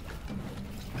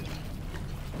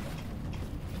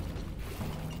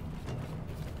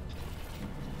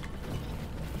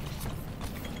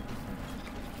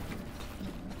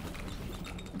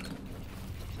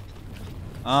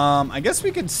 I guess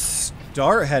we could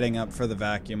start heading up for the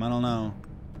vacuum. I don't know.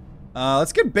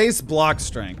 Let's get base block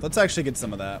strength. Let's actually get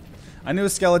some of that. I knew a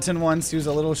skeleton once. He was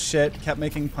a little shit, kept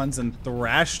making puns, and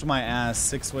thrashed my ass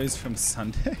 6 ways from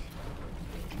Sunday.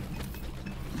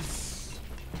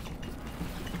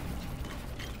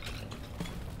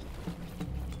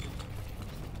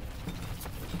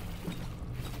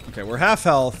 Okay, we're half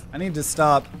health. I need to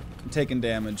stop taking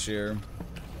damage here.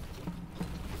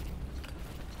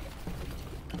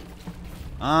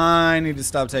 I need to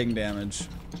stop taking damage.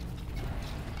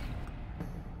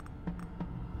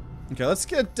 Okay, let's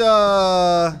get,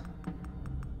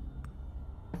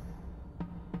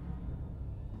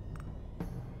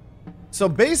 so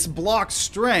base block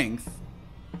strength.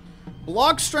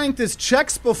 Block strength is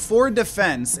checks before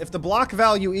defense. If the block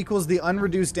value equals the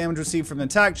unreduced damage received from the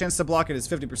attack, chance to block it is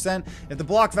 50%. If the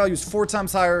block value is 4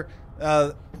 times higher,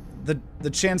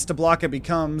 the chance to block it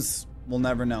becomes, we'll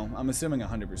never know. I'm assuming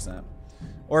 100%.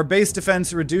 Or base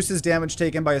defense reduces damage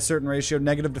taken by a certain ratio.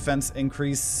 Negative defense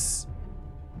increases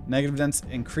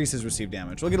received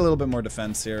damage. We'll get a little bit more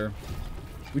defense here.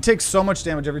 We take so much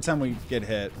damage every time we get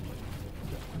hit.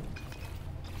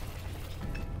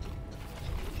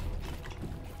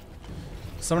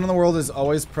 Someone in the world is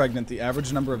always pregnant. The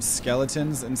average number of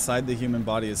skeletons inside the human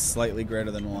body is slightly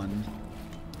greater than 1.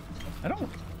 I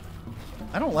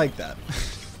don't like that.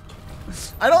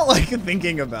 I don't like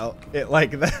thinking about it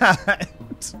like that.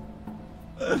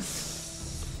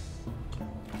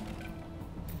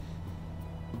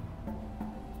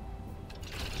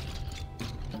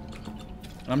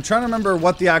 I'm trying to remember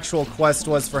what the actual quest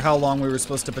was for how long we were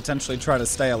supposed to potentially try to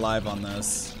stay alive on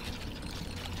this.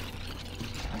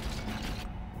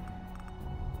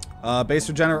 Base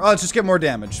regenerate. Oh, let's just get more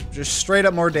damage. Just straight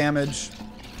up more damage.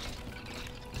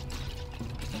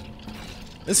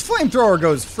 This flamethrower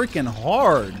goes freaking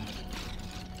hard.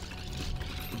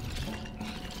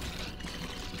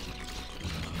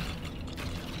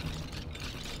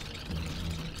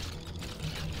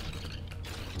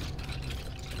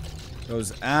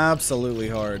 Goes absolutely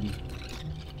hard.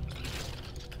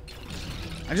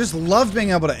 I just love being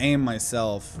able to aim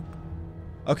myself.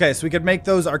 Okay, so we could make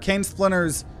those arcane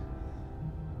splinters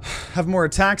have more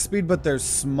attack speed, but they're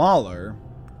smaller.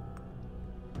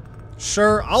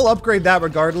 Sure, I'll upgrade that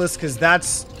regardless, because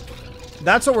that's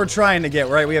what we're trying to get,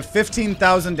 right? We have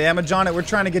 15,000 damage on it. We're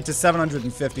trying to get to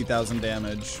 750,000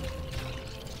 damage.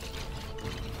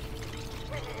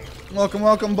 Welcome,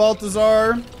 welcome,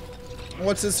 Baltazár.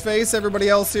 What's his face? Everybody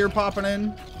else here popping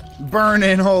in?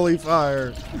 Burning holy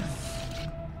fire.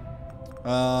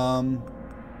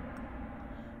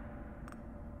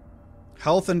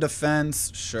 Health and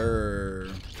defense, sure.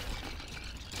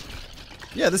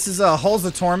 Yeah, this is Halls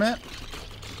of Torment.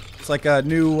 It's like a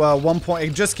new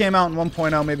it just came out in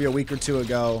 1.0 maybe a week or two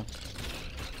ago.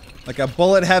 Like a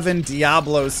bullet heaven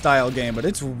Diablo style game, but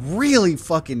it's really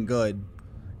fucking good.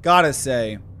 Gotta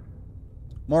say.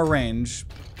 More range.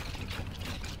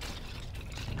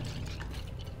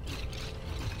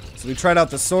 So we tried out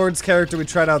the swords character, we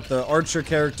tried out the archer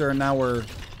character, and now we're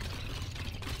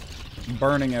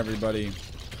burning everybody.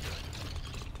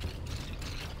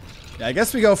 Yeah, I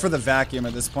guess we go for the vacuum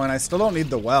at this point. I still don't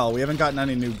need the well. We haven't gotten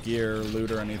any new gear,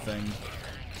 loot, or anything.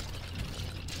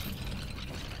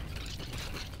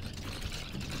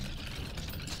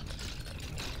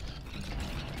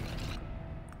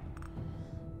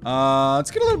 Let's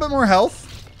get a little bit more health.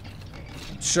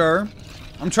 Sure.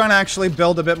 I'm trying to actually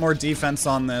build a bit more defense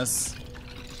on this.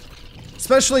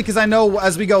 Especially because I know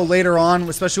as we go later on,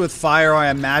 especially with fire, I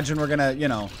imagine we're gonna, you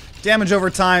know, damage over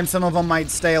time. Some of them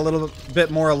might stay a little bit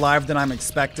more alive than I'm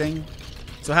expecting.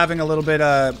 So having a little bit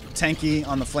tanky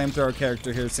on the flamethrower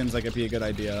character here seems like it'd be a good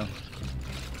idea.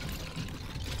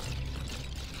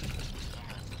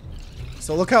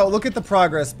 So look at the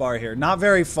progress bar here. Not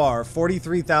very far.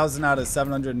 43,000 out of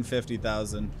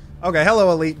 750,000. Okay,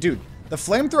 hello elite. Dude, the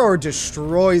flamethrower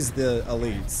destroys the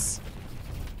elites.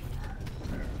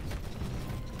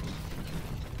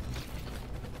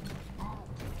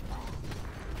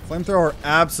 Flamethrower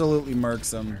absolutely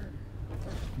murks him.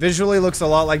 Visually looks a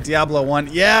lot like Diablo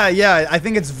 1. Yeah, I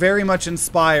think it's very much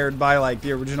inspired by like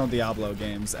the original Diablo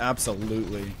games.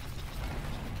 Absolutely.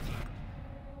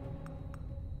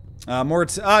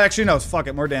 Actually no, fuck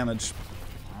it, more damage.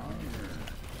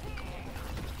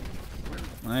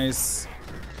 Nice.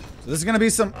 So this is gonna be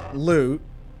some loot.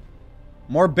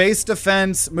 More base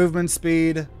defense, movement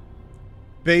speed,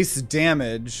 base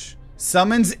damage.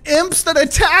 Summons imps that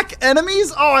attack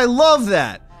enemies? Oh, I love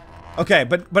that. Okay,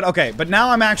 but now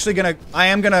I'm actually gonna, I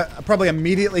am gonna probably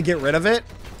immediately get rid of it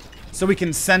so we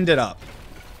can send it up.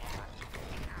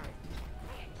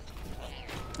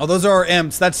 Oh, those are our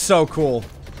imps. That's so cool.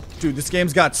 Dude, this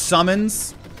game's got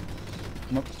summons.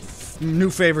 New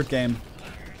favorite game.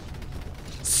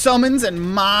 Summons in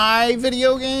my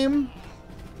video game?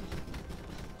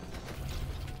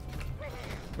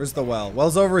 Where's the well?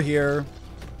 Well's over here.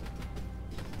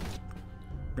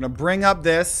 We're gonna bring up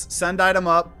this, send item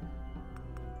up.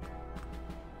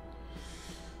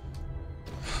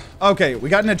 Okay, we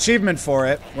got an achievement for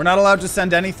it. We're not allowed to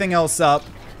send anything else up.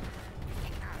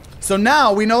 So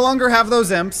now we no longer have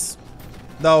those imps,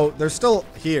 though they're still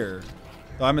here.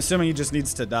 Though I'm assuming he just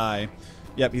needs to die.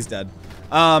 Yep, he's dead.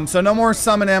 So no more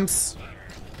summon imps,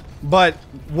 but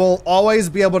we'll always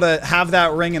be able to have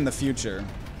that ring in the future.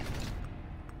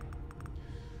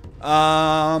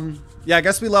 Yeah, I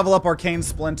guess we level up arcane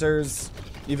splinters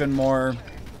even more.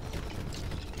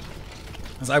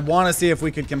 Because I want to see if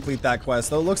we could complete that quest.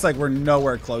 Though it looks like we're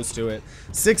nowhere close to it.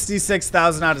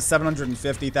 66,000 out of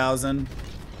 750,000.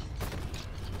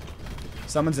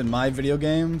 Summons in my video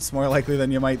game? It's more likely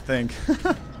than you might think.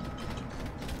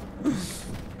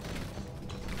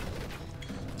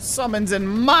 Summons in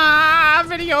my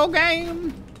video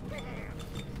game.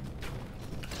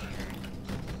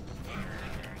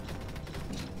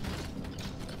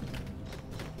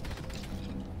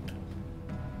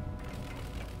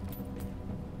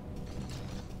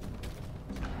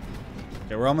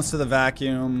 Okay, we're almost to the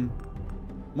vacuum.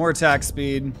 More attack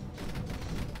speed.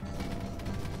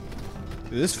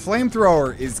 Dude, this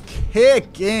flamethrower is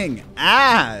kicking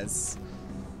ass.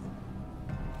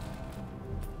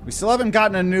 We still haven't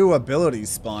gotten a new ability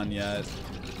spawn yet.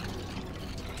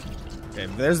 Okay,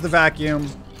 there's the vacuum.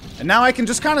 And now I can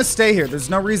just kind of stay here. There's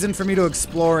no reason for me to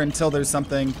explore until there's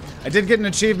something. I did get an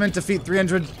achievement, defeat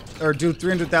 300, or do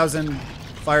 300,000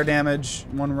 fire damage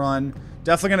in one run.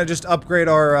 Definitely gonna just upgrade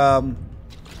our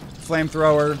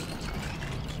flamethrower.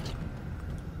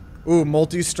 Ooh,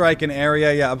 multi-strike in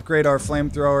area. Yeah, upgrade our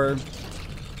flamethrower.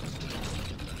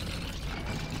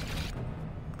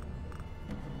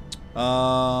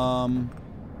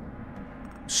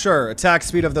 Sure, attack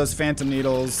speed of those phantom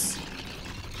needles.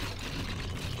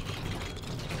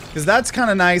 Because that's kind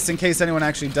of nice in case anyone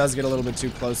actually does get a little bit too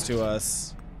close to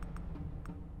us.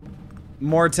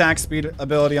 More attack speed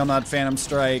ability on that phantom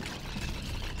strike.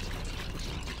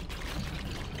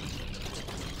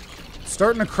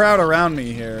 Starting to crowd around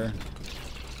me here.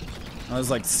 I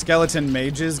was like, skeleton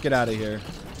mages, get out of here.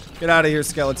 Get out of here,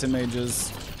 skeleton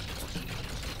mages.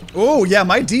 Oh, yeah,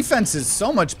 my defense is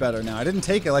so much better now. I didn't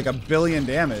take like 1 billion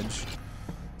damage.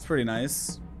 It's pretty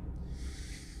nice.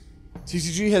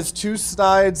 TCG has 2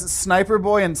 sides, Sniper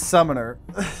Boy and Summoner.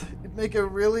 It'd make a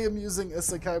really amusing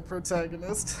isekai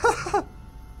protagonist.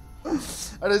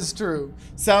 That is true.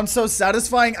 Sounds so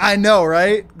satisfying. I know,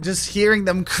 right? Just hearing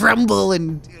them crumble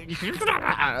and...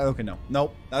 Okay, no.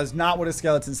 Nope. That is not what a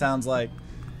skeleton sounds like.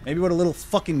 Maybe what a little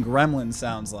fucking gremlin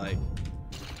sounds like.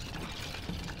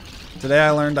 Today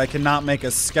I learned I cannot make a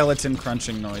skeleton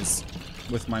crunching noise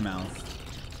with my mouth.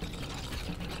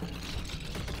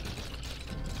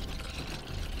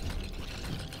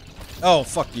 Oh,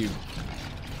 fuck you.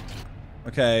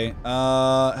 Okay,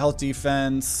 health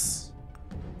defense.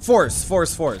 Force. So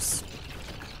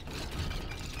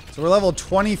we're level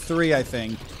 23, I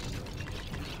think.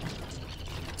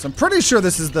 So I'm pretty sure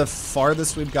this is the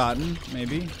farthest we've gotten,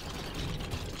 maybe.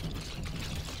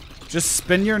 Just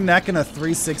spin your neck in a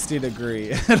 360 degree.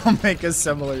 It'll make a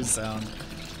similar sound.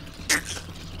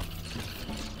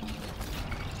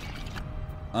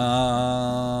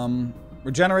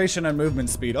 Regeneration and movement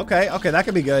speed. Okay, that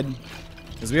could be good.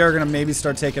 Because we are going to maybe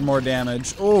start taking more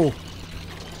damage. Oh.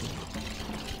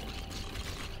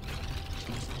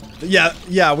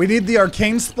 Yeah, we need the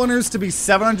arcane splinters to be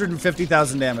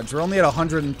 750,000 damage. We're only at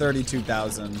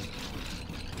 132,000.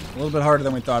 A little bit harder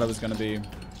than we thought it was going to be.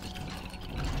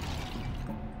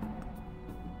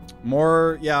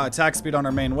 More, yeah, attack speed on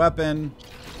our main weapon.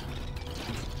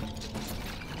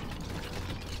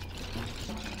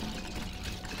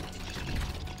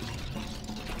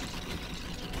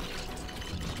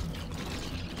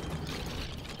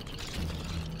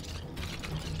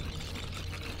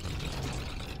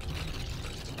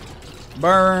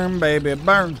 Burn, baby,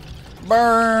 burn.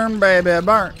 Burn, baby,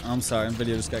 burn. Oh, I'm sorry,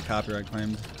 video just got copyright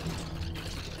claimed.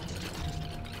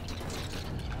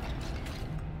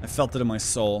 I felt it in my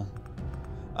soul.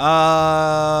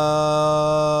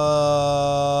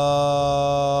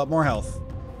 More health.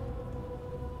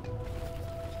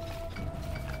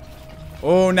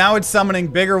 Oh, now it's summoning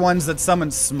bigger ones that summon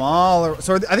smaller.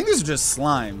 So I think these are just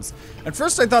slimes. At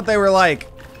first I thought they were like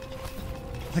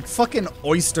fucking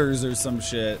oysters or some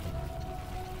shit.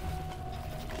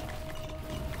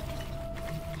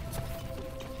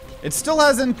 It still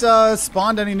hasn't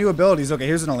spawned any new abilities. Okay,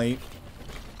 here's an elite.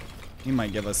 He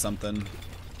might give us something.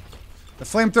 The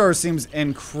flamethrower seems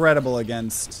incredible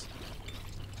against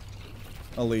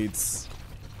elites.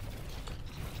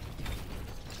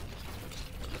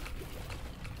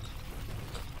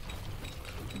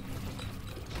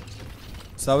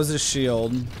 So that was his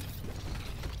shield.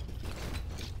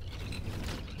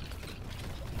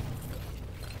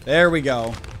 There we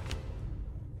go.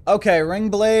 Okay, ring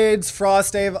blades,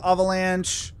 frost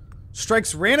avalanche.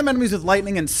 Strikes random enemies with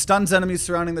lightning and stuns enemies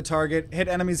surrounding the target. Hit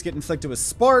enemies get inflicted with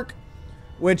spark,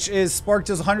 which is spark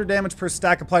deals 100 damage per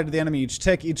stack applied to the enemy each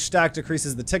tick. Each stack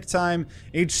decreases the tick time.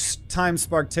 Each time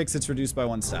spark ticks, it's reduced by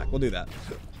 1 stack. We'll do that.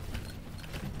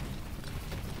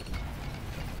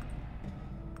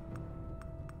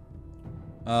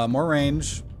 More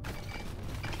range.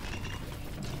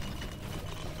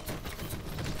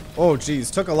 Oh, geez.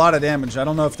 Took a lot of damage. I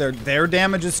don't know if their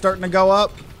damage is starting to go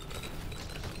up.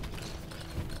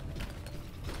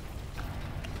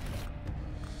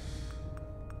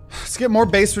 Let's get more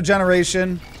base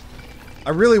regeneration. I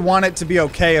really want it to be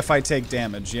okay if I take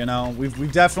damage, you know?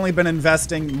 We've definitely been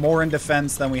investing more in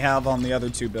defense than we have on the other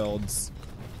two builds.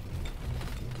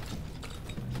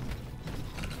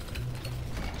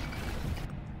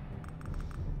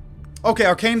 Okay,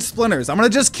 Arcane Splinters. I'm gonna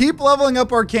just keep leveling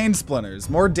up Arcane Splinters.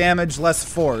 More damage, less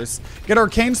force. Get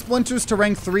Arcane Splinters to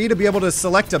rank 3 to be able to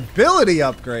select ability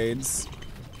upgrades.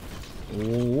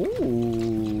 Ooh.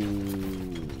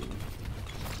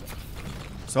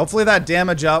 So hopefully that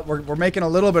damage up. We're making a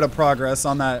little bit of progress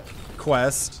on that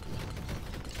quest.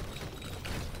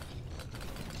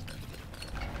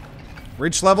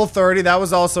 Reach level 30. That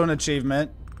was also an achievement.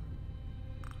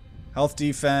 Health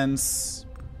defense.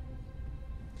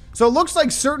 So it looks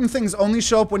like certain things only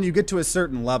show up when you get to a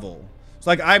certain level. It's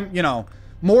like you know,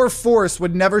 more force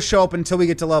would never show up until we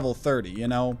get to level 30, you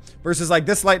know? Versus like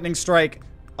this lightning strike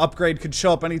upgrade could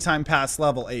show up anytime past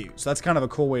level 8. So that's kind of a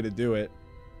cool way to do it.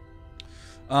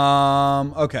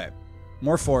 Okay.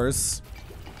 More force.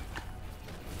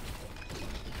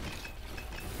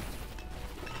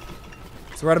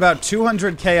 So we're at about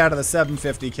 200k out of the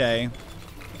 750k.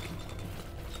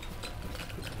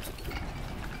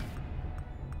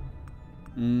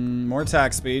 More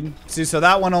attack speed. See, so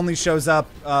that one only shows up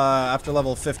after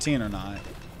level 15 or not.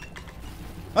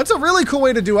 That's a really cool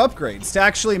way to do upgrades, to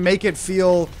actually make it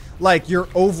feel like your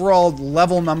overall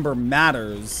level number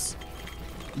matters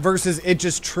versus it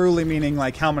just truly meaning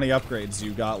like how many upgrades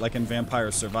you got, like in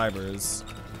Vampire Survivors.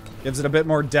 Gives it a bit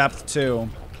more depth too.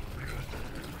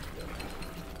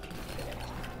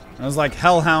 It was like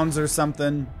Hellhounds or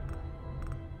something.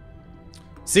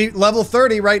 See, level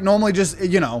 30, right, normally just,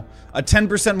 you know, a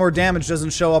 10% more damage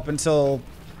doesn't show up until,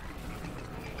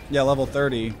 yeah, level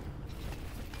 30.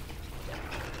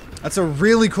 That's a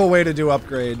really cool way to do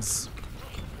upgrades.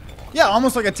 Yeah,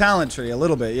 almost like a talent tree, a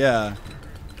little bit, yeah.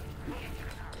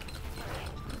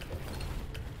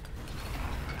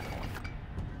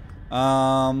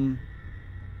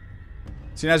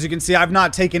 So as you can see, I've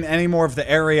not taken any more of the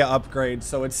area upgrades,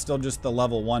 so it's still just the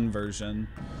level 1 version.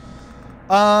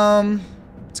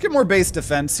 Let's get more base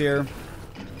defense here.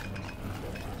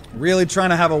 Really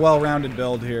trying to have a well-rounded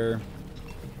build here.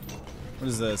 What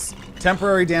is this?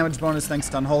 Temporary damage bonus thanks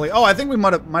to Unholy. Oh, I think we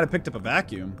might have picked up a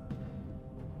vacuum.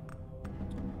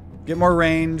 Get more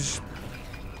range.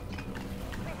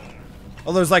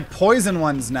 Oh, there's like poison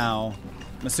ones now.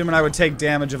 I'm assuming I would take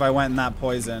damage if I went in that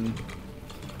poison.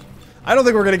 I don't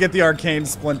think we're gonna get the Arcane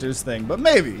Splinters thing, but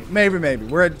maybe.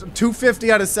 We're at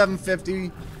 250 out of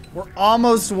 750. We're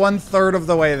almost 1/3 of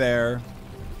the way there.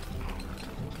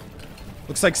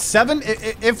 Looks like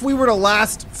if we were to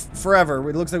last forever,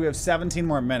 it looks like we have 17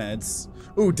 more minutes.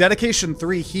 Ooh, Dedication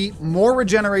 3 heat, more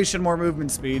regeneration, more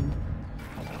movement speed.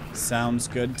 Sounds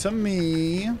good to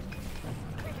me.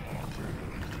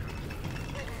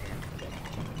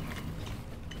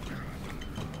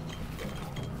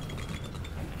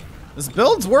 This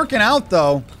build's working out,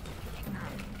 though.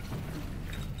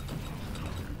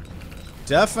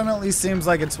 Definitely seems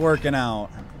like it's working out.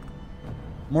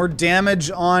 More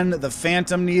damage on the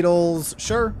Phantom Needles.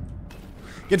 Sure.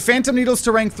 Get Phantom Needles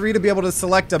to rank 3 to be able to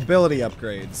select ability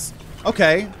upgrades.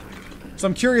 Okay. So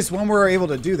I'm curious when we're able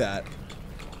to do that.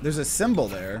 There's a symbol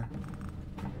there.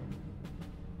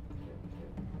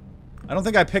 I don't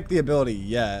think I picked the ability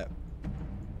yet.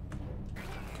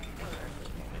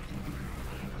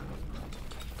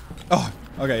 Oh,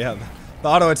 okay, yeah. The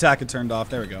auto attack had turned off.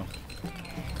 There we go.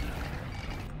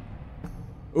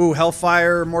 Ooh,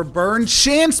 Hellfire, more burn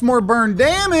chance, more burn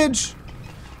damage.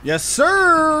 Yes,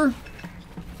 sir.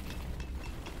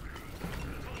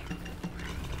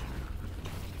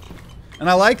 And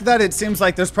I like that it seems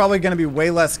like there's probably going to be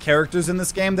way less characters in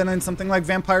this game than in something like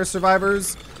Vampire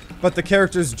Survivors. But the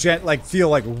characters feel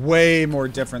like way more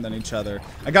different than each other.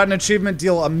 I got an achievement,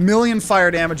 deal 1,000,000 fire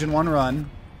damage in one run.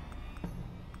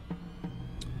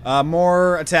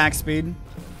 More attack speed.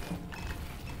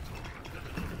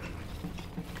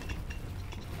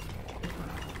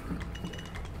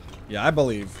 Yeah, I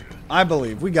believe.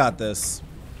 We got this.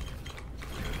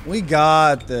 We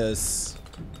got this.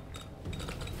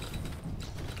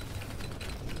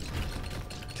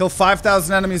 Kill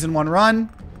 5,000 enemies in one run.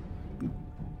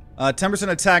 10%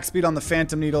 attack speed on the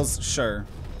Phantom Needles. Sure.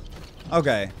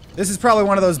 Okay. This is probably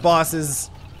one of those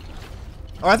bosses.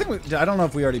 Oh, I don't know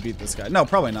if we already beat this guy. No,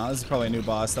 probably not. This is probably a new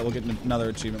boss that we'll get another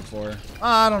achievement for.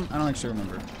 I don't actually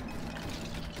remember.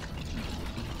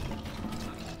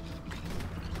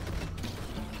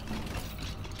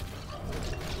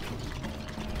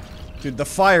 Dude, the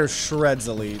fire shreds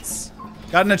elites.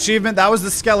 Got an achievement. That was the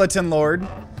Skeleton Lord.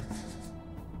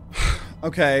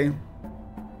 Okay.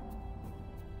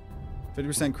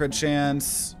 50% crit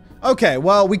chance. Okay,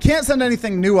 well, we can't send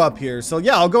anything new up here. So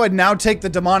yeah, I'll go ahead and now take the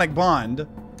demonic bond.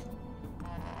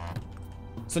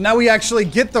 So now we actually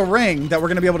get the ring that we're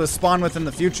going to be able to spawn with in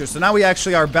the future. So now we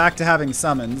actually are back to having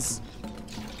summons.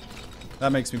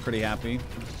 That makes me pretty happy.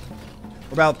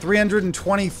 We're about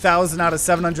 320,000 out of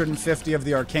 750 of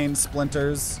the arcane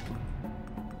splinters.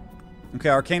 Okay,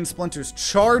 arcane splinters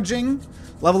charging.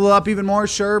 Level it up even more,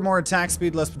 sure. More attack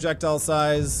speed, less projectile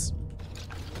size.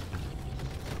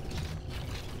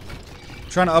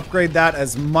 Trying to upgrade that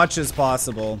as much as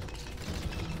possible.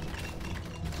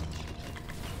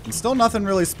 And still nothing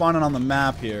really spawning on the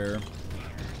map here.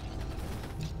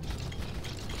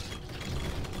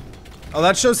 Oh,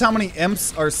 that shows how many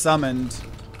imps are summoned,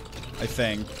 I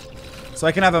think. So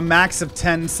I can have a max of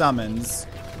 10 summons.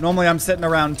 Normally I'm sitting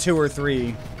around 2 or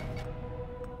 3.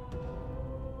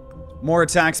 More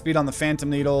attack speed on the phantom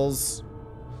needles.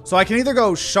 So I can either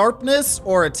go sharpness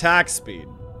or attack speed.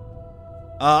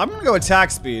 I'm gonna go attack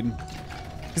speed.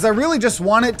 Because I really just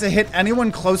want it to hit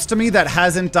anyone close to me that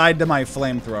hasn't died to my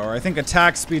flamethrower. I think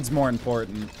attack speed's more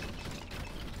important.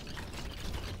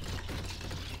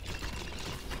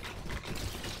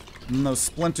 And those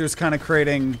splinters kind of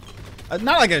creating,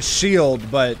 not like a shield,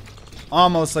 but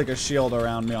almost like a shield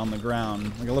around me on the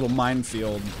ground. Like a little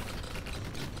minefield.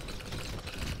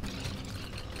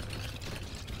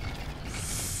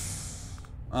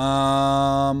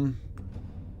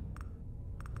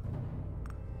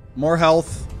 More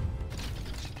health.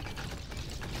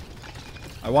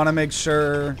 I want to make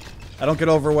sure I don't get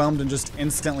overwhelmed and just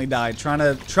instantly die. Trying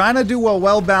to do a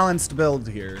well-balanced build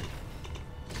here.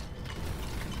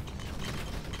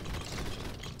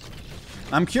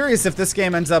 I'm curious if this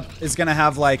game is gonna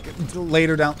have like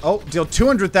later down. Oh, deal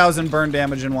 200,000 burn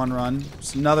damage in one run.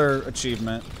 Just another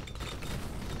achievement.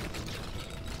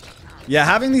 Yeah,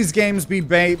 having these games be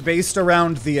based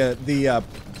around the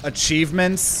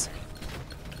achievements.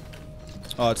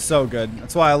 Oh, it's so good.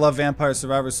 That's why I love Vampire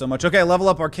Survivors so much. Okay, level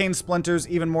up Arcane Splinters,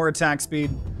 even more attack speed,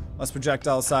 less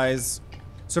projectile size.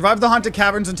 Survive the Haunted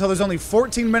Caverns until there's only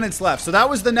 14 minutes left. So that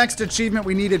was the next achievement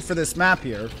we needed for this map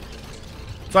here.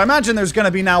 So I imagine there's going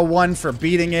to be now one for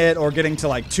beating it or getting to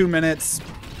like 2 minutes.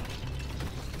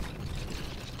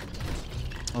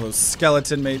 All those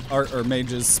skeleton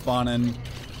mages spawning.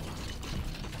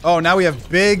 Oh, now we have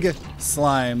big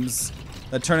slimes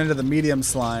that turn into the medium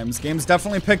slimes. Game's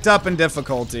definitely picked up in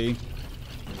difficulty.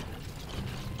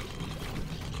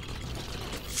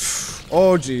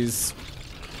 Oh, geez.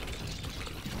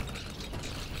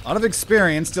 A lot of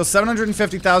experience. Deal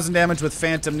 750,000 damage with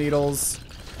phantom needles.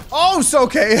 Oh, so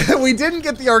okay. We didn't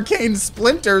get the arcane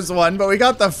splinters one, but we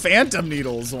got the phantom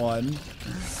needles one.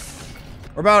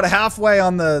 We're about halfway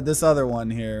on this other one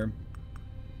here.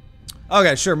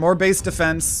 Okay, sure. More base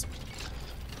defense.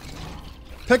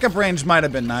 Pickup range might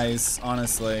have been nice,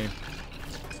 honestly.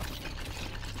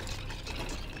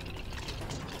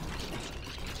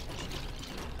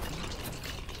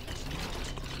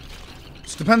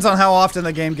 Just depends on how often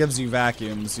the game gives you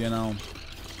vacuums, you know.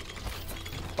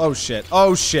 Oh shit.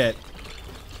 Oh shit.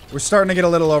 We're starting to get a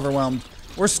little overwhelmed.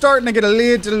 We're starting to get a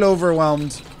little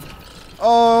overwhelmed.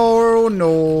 Oh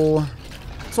no.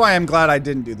 That's why I'm glad I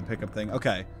didn't do the pickup thing.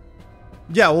 Okay.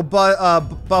 Yeah, we'll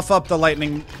buff up the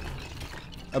lightning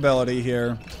ability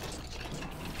here.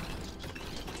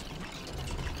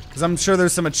 Because I'm sure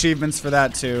there's some achievements for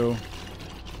that too.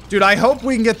 Dude, I hope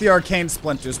we can get the arcane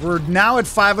splinters. We're now at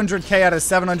 500k out of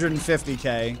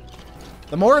 750k.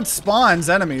 The more it spawns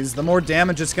enemies, the more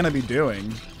damage it's going to be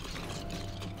doing.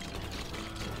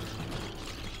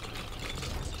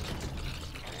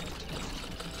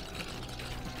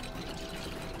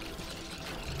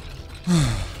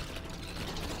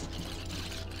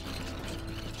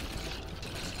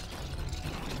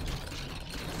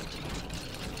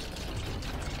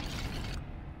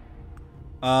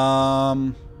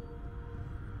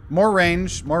 More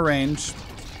range, more range.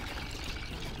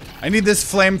 I need this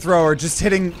flamethrower just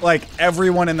hitting, like,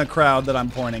 everyone in the crowd that I'm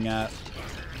pointing at.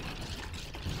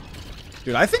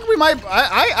 Dude, I think we might,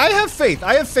 I have faith.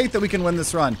 I have faith that we can win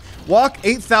this run. Walk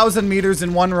 8,000 meters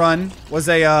in one run was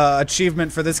a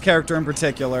achievement for this character in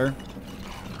particular.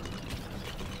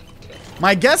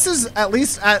 My guess is, at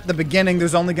least at the beginning,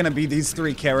 there's only going to be these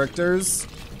 3 characters.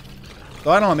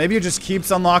 Though I don't know, maybe it just keeps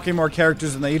unlocking more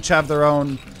characters and they each have their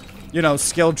own, you know,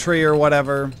 skill tree or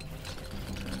whatever.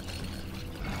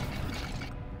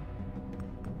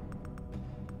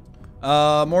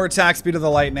 More attack speed of the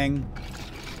lightning.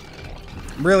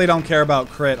 Really don't care about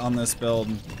crit on this build.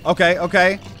 Okay,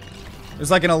 okay.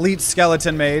 There's like an elite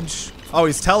skeleton mage. Oh,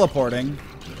 he's teleporting.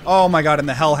 Oh my god, and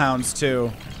the hellhounds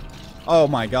too. Oh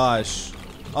my gosh.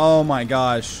 Oh my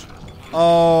gosh.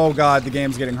 Oh god, the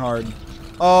game's getting hard.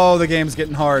 Oh, the game's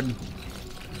getting hard.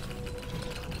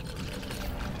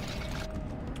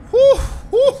 Whew,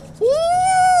 whew,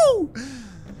 whew.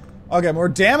 Okay, more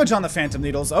damage on the Phantom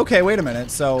Needles. Okay, wait a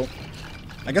minute. So,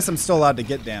 I guess I'm still allowed to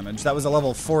get damage. That was a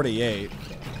level 48.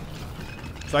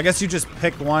 So I guess you just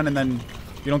pick one and then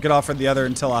you don't get offered the other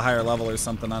until a higher level or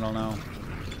something. I don't know.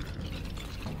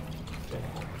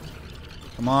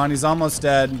 Come on, he's almost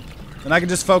dead. Then I can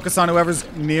just focus on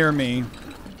whoever's near me.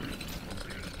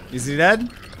 Is he dead?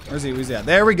 Where's he? Where's he at?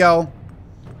 There we go.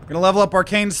 We're gonna level up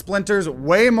Arcane Splinters.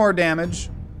 Way more damage.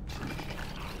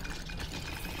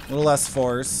 A little less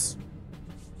force.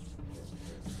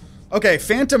 Okay,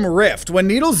 Phantom Rift. When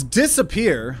needles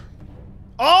disappear...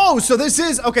 Oh, so this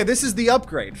is... Okay, this is the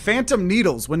upgrade. Phantom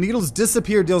Needles. When needles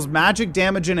disappear, deals magic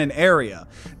damage in an area.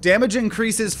 Damage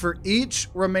increases for each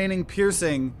remaining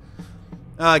piercing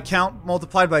count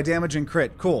multiplied by damage and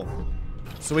crit. Cool.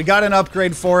 So we got an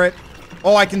upgrade for it.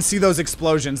 Oh, I can see those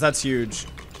explosions. That's huge.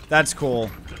 That's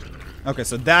cool. Okay,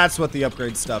 so that's what the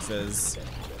upgrade stuff is.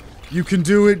 You can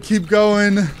do it. Keep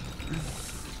going.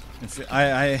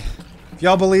 If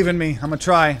y'all believe in me, I'm gonna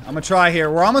try. I'm gonna try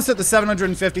here. We're almost at the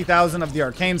 750,000 of the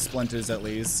Arcane Splinters, at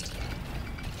least.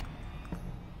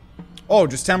 Oh,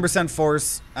 just 10%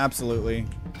 force. Absolutely.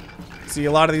 See,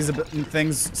 a lot of these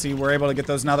things, see, we're able to get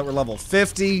those now that we're level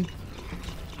 50.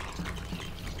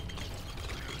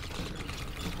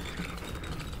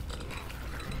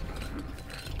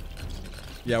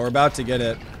 Yeah, we're about to get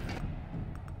it.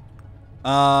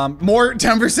 More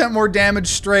 10% more damage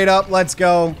straight up. Let's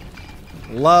go.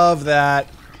 Love that.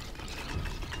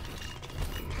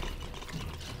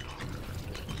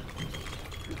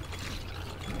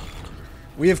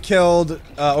 We have killed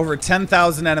over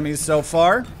 10,000 enemies so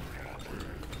far.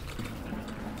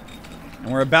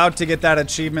 And we're about to get that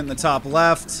achievement in the top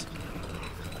left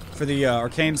for the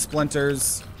Arcane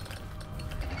Splinters.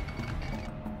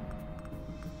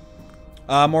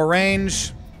 More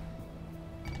range.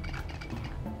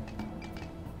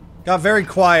 Got very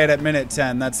quiet at minute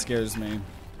 10. That scares me.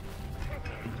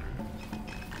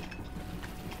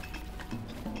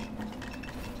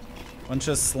 Bunch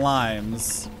of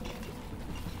slimes.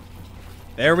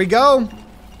 There we go.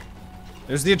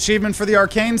 There's the achievement for the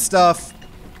arcane stuff.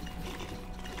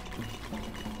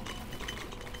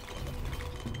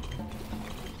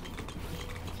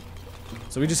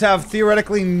 So we just have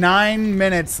theoretically 9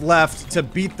 minutes left to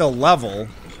beat the level.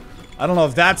 I don't know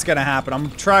if that's gonna happen. I'm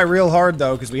gonna try real hard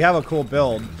though, because we have a cool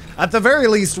build. At the very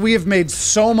least, we have made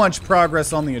so much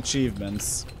progress on the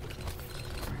achievements.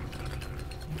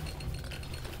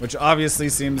 Which obviously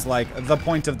seems like the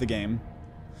point of the game.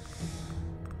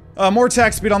 More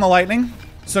attack speed on the lightning.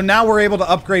 So now we're able to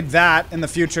upgrade that in the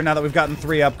future now that we've gotten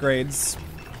 3 upgrades.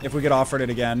 If we get offered it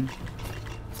again.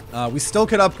 We still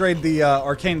could upgrade the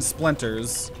arcane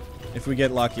splinters if we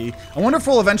get lucky. I wonder if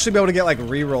we'll eventually be able to get like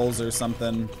rerolls or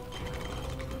something.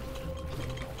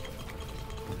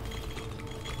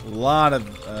 A lot of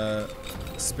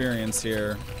experience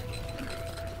here.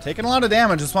 Taking a lot of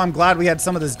damage, that's why I'm glad we had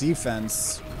some of this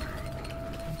defense.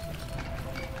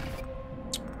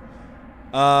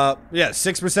 Yeah,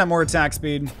 6% more attack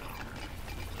speed.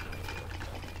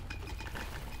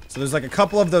 So there's like a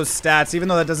couple of those stats, even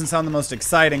though that doesn't sound the most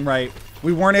exciting, right?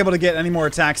 We weren't able to get any more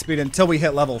attack speed until we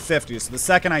hit level 50. So the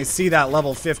second I see that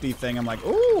level 50 thing, I'm like,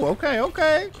 ooh, okay,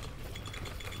 okay.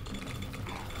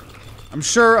 I'm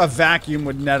sure a vacuum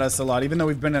would net us a lot. Even though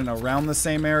we've been in around the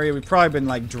same area, we've probably been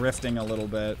like drifting a little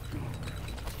bit.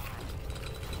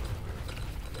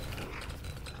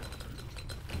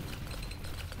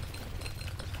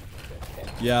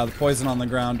 Yeah, the poison on the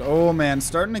ground. Oh man,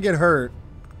 starting to get hurt.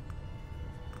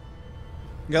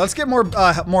 Yeah, let's get more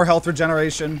more health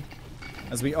regeneration,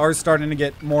 as we are starting to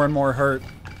get more and more hurt.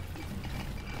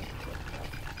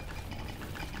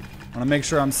 I want to make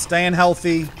sure I'm staying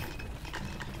healthy,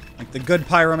 like the good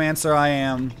pyromancer I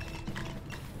am.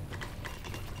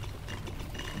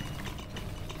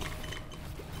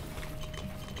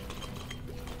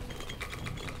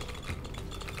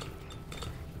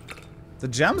 The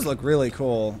gems look really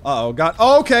cool. Uh-oh, got...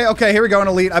 Oh, okay, okay, here we go, an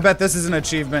elite. I bet this is an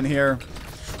achievement here.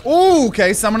 Ooh,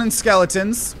 okay, summoning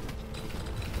skeletons.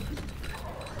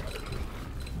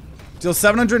 Deal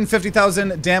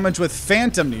 750,000 damage with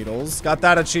phantom needles. Got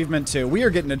that achievement too. We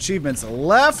are getting achievements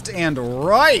left and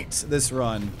right this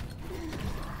run.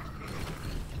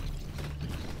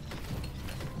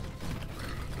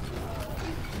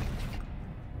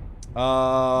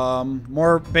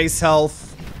 More base health.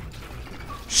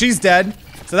 She's dead.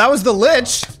 So that was the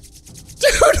Lich.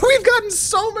 Dude, we've gotten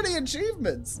so many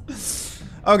achievements.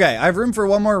 Okay, I have room for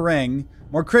one more ring.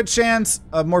 More crit chance,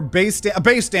 more base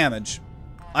damage.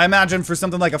 I imagine for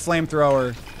something like a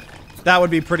flamethrower, that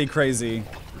would be pretty crazy.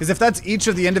 Because if that's each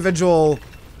of the individual,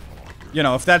 you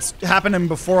know, if that's happening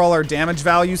before all our damage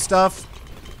value stuff,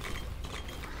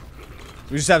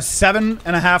 we just have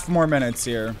 7.5 more minutes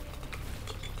here.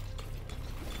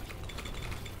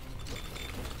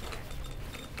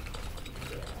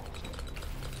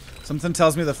 Something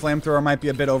tells me the flamethrower might be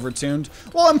a bit overtuned.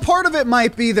 Well, and part of it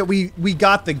might be that we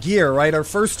got the gear, right? Our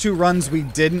first 2 runs, we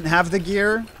didn't have the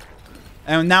gear.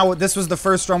 And now this was the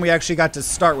first run we actually got to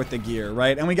start with the gear,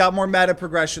 right? And we got more meta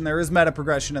progression. There is meta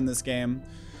progression in this game.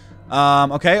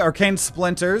 Okay, Arcane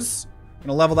Splinters.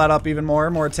 Gonna level that up even more.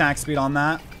 More attack speed on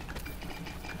that.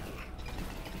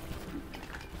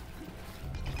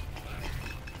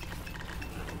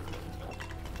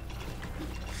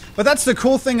 But that's the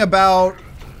cool thing about,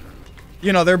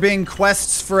 you know, there being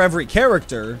quests for every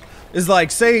character. Is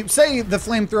like, say the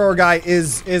flamethrower guy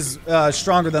is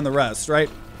stronger than the rest, right?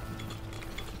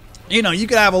 You know, you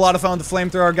could have a lot of fun with the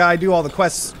flamethrower guy, do all the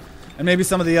quests, and maybe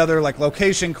some of the other, like,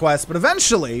 location quests. But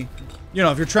eventually, you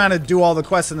know, if you're trying to do all the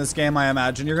quests in this game, I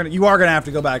imagine, you are gonna have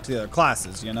to go back to the other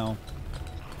classes, you know?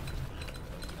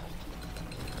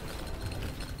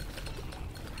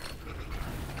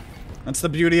 That's the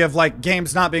beauty of, like,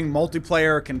 games not being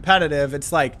multiplayer or competitive.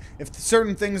 It's like, if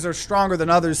certain things are stronger than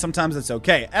others, sometimes it's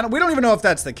okay. And we don't even know if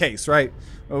that's the case, right?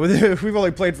 We've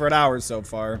only played for an hour so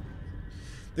far.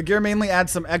 The gear mainly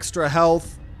adds some extra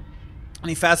health.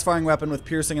 Any fast-firing weapon with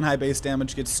piercing and high base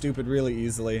damage gets stupid really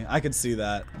easily. I could see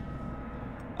that.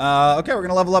 Okay, we're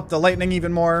gonna level up the lightning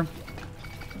even more.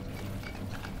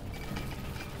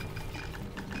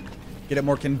 Get it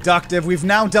more conductive. We've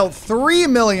now dealt 3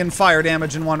 million fire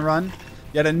damage in one run.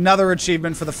 Yet another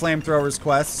achievement for the flamethrowers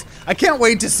quests. I can't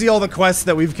wait to see all the quests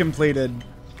that we've completed.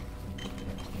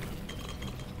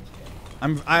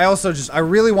 I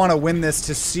really want to win this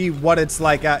to see what it's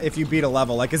like if you beat a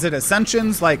level. Like, is it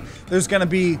Ascensions? Like, there's gonna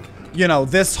be, you know,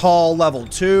 this hall level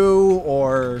 2,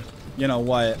 or, you know,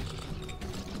 what?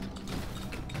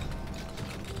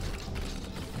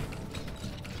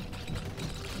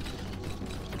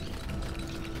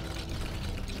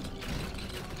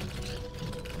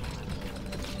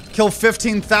 Kill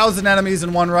 15,000 enemies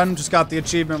in one run. Just got the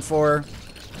achievement for.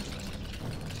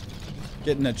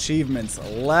 Getting achievements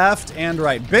left and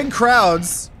right. Big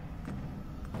crowds.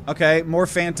 Okay, more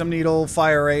Phantom Needle,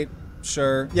 fire rate.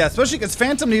 Sure. Yeah, especially because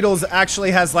Phantom Needles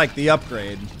actually has, like, the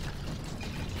upgrade.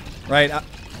 Right?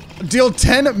 Deal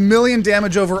 10 million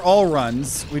damage over all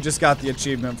runs. We just got the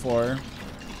achievement for.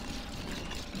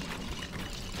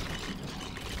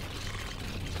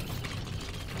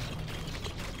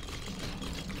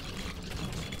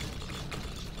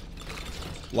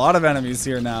 A lot of enemies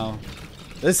here now.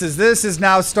 This is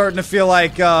now starting to feel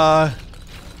like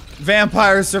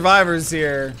Vampire Survivors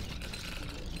here.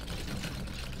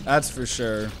 That's for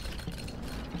sure.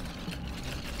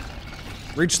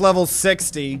 Reach level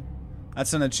 60.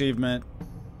 That's an achievement.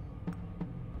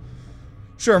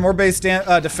 Sure, more base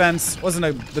defense.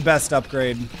 Wasn't the best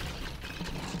upgrade.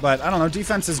 But I don't know,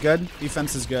 defense is good.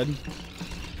 Defense is good.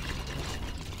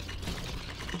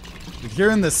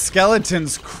 Hearing the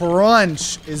skeletons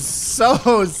crunch is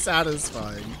so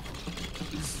satisfying.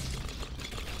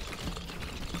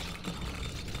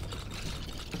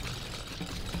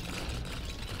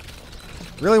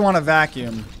 Really want a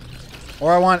vacuum.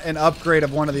 Or I want an upgrade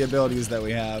of one of the abilities that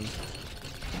we have.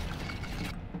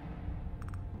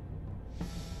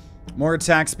 More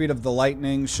attack speed of the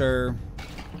lightning, sure.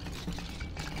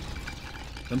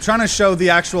 I'm trying to show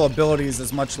the actual abilities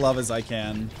as much love as I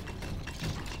can.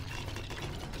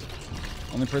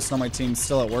 Only person on my team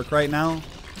still at work right now.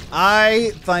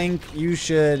 I think you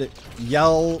should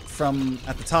yell from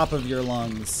at the top of your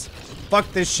lungs,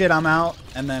 "Fuck this shit, I'm out,"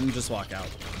 and then just walk out.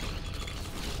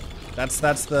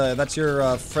 That's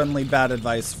your friendly bad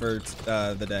advice for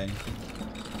the day.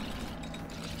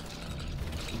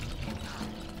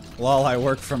 Lol, I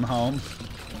work from home.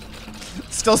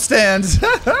 Still stands.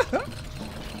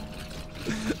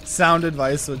 Sound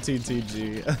advice with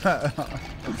TTG.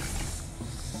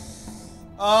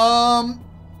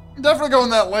 Definitely going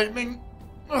that lightning.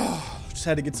 Oh, just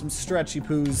had to get some stretchy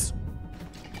poos.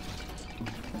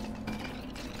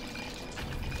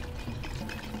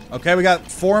 Okay, we got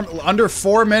under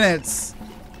 4 minutes.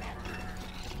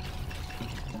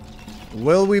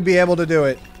 Will we be able to do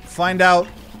it? Find out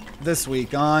this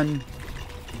week on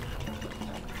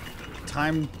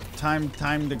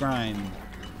TimeToGrind,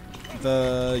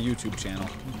 the YouTube channel.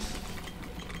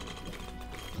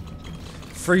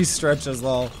 Free stretches,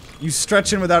 lol. You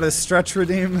stretching without a stretch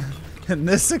redeem in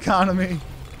this economy?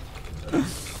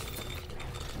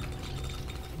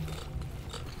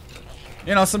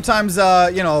 You know, sometimes,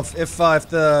 you know, if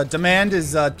the demand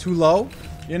is too low,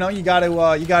 you know, you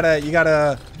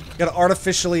gotta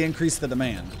artificially increase the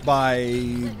demand by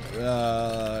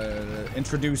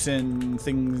introducing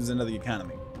things into the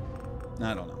economy.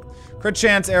 I don't know. Crit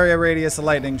chance, area radius,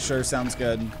 lightning, sure, sounds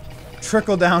good.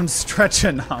 Trickle down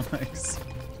stretchonomics.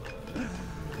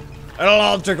 It'll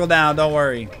all trickle down, don't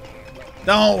worry.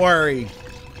 Don't worry.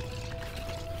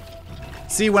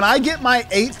 See, when I get my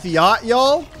 8th yacht,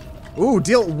 y'all, ooh,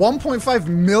 deal 1.5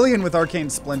 million with arcane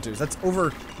splinters. That's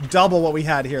over double what we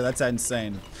had here. That's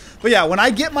insane. But yeah, when I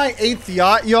get my 8th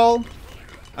yacht, y'all,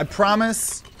 I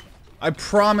promise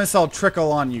I'll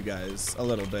trickle on you guys a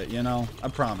little bit, you know? I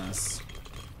promise.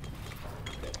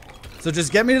 So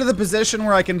just get me to the position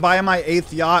where I can buy my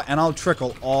 8th yacht and I'll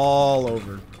trickle all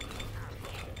over.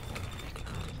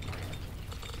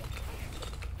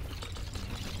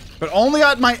 But only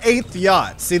at my 8th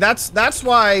yacht. See, that's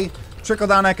why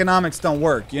trickle-down economics don't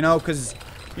work, you know? Because,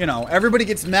 you know, everybody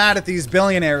gets mad at these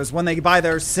billionaires when they buy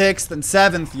their 6th and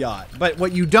 7th yacht. But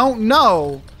what you don't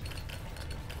know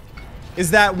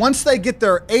is that once they get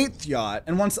their 8th yacht,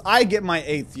 and once I get my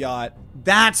 8th yacht,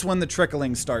 that's when the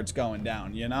trickling starts going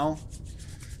down, you know?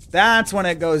 That's when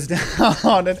it goes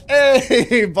down. And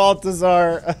hey,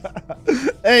 Baltazar,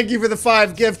 thank you for the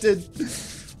 5 gifted.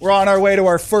 We're on our way to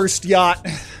our first yacht.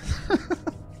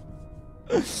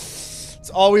 It's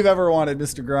all we've ever wanted,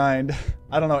 Mr. Grind.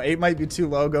 I don't know, 8 might be too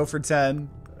low, go for 10.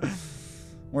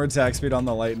 More attack speed on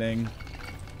the lightning.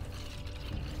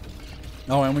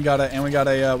 Oh, and we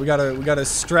gotta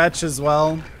stretch as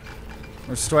well.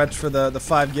 Or stretch for the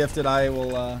 5 gifted. I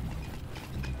will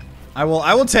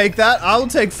take that. I will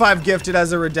take 5 gifted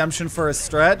as a redemption for a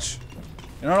stretch.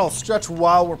 You know what? I'll stretch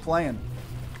while we're playing.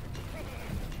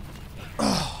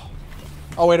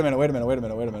 Oh, wait a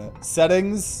minute.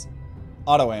 Settings,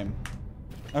 auto aim.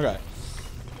 Okay.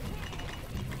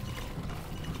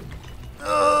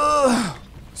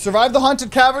 Survive the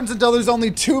haunted caverns until there's only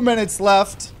 2 minutes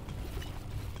left.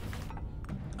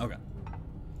 Okay.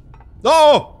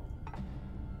 Oh!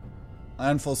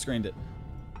 I unfull screened it.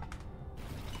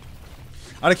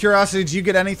 Out of curiosity, do you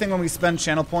get anything when we spend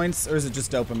channel points, or is it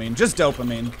just dopamine? Just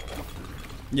dopamine.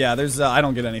 Yeah, there's, I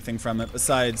don't get anything from it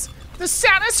besides the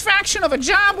satisfaction of a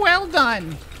job well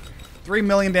done. 3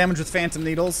 million damage with phantom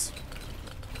needles.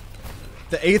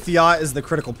 The 8th yacht is the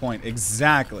critical point.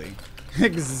 Exactly.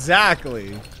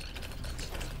 Exactly.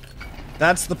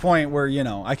 That's the point where, you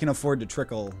know, I can afford to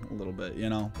trickle a little bit, you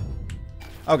know.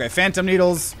 Okay, phantom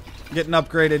needles getting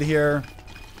upgraded here.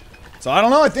 So I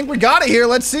don't know, I think we got it here.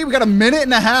 Let's see, we got a minute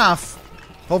and a half.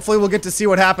 Hopefully we'll get to see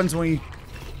what happens when we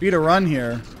beat a run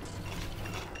here.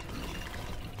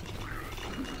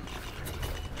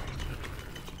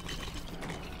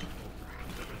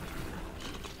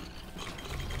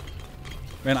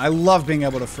 Man, I love being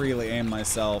able to freely aim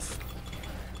myself.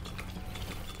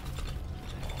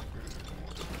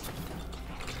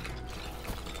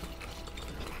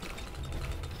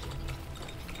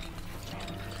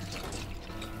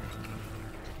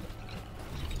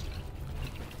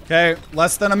 Okay,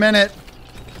 less than a minute.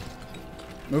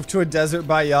 Move to a desert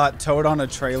by yacht, towed on a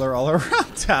trailer all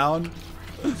around town.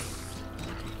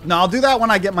 No, I'll do that when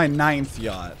I get my 9th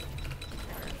yacht.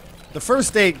 The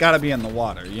first 8 gotta be in the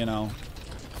water, you know.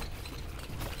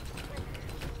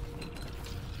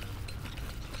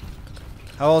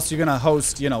 How else are you gonna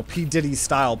host, you know, P. Diddy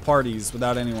style parties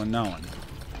without anyone knowing?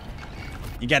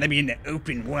 You gotta be in the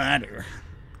open water.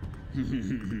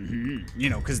 You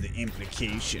know, because the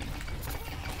implication.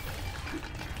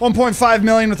 1.5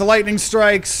 million with the lightning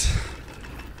strikes.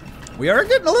 We are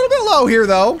getting a little bit low here,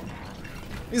 though.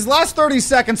 These last 30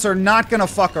 seconds are not gonna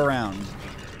fuck around.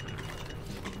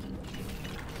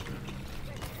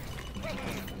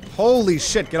 Holy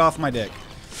shit, get off my dick.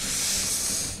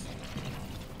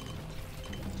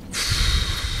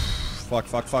 Fuck,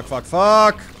 fuck, fuck, fuck,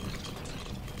 fuck.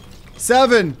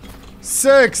 7,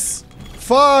 6,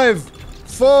 5,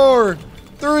 4,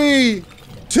 3,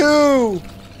 2,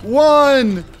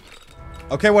 1.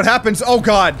 Okay, what happens? Oh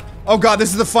god. Oh god,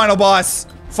 this is the final boss.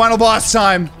 Final boss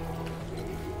time.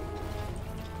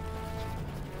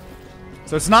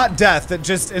 So it's not death that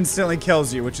just instantly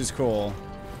kills you, which is cool.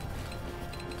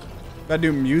 Got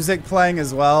new music playing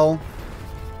as well.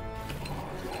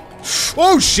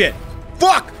 Oh shit!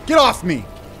 Fuck! Get off me!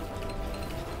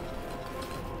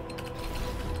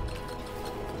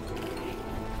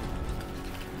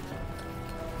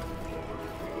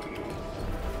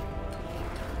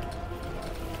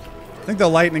 I think the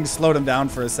lightning slowed him down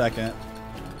for a second.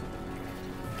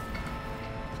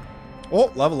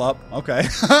 Oh, level up. Okay.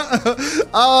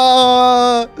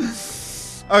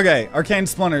 Okay, arcane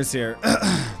splinters here.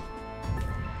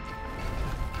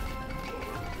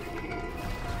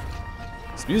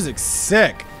 This music's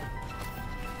sick.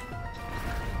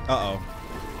 Uh-oh.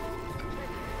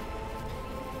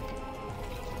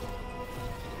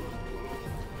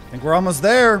 I think we're almost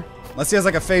there. Unless he has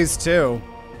like a phase 2.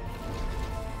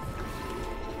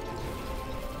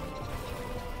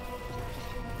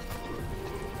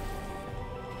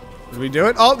 Did we do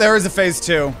it? Oh, there is a phase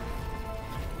 2.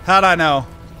 How'd I know?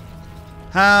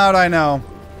 How'd I know?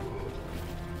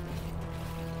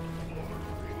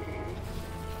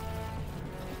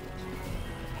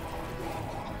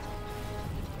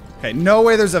 Okay, no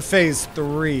way there's a phase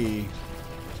 3.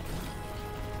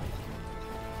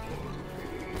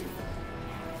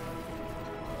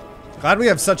 Glad we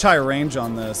have such high range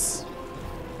on this.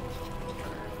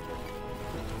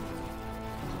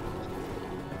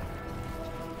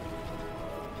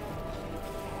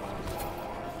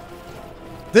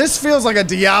 This feels like a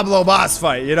Diablo boss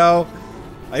fight, you know?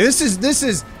 Like this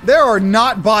is, there are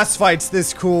not boss fights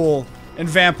this cool in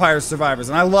Vampire Survivors,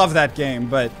 and I love that game,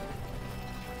 but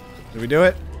did we do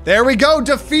it? There we go,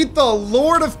 defeat the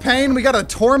Lord of Pain. We got a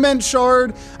Torment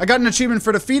Shard. I got an achievement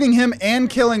for defeating him and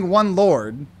killing one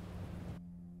Lord.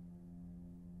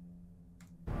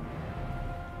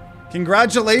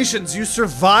 Congratulations, you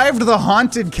survived the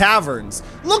Haunted Caverns.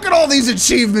 Look at all these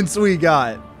achievements we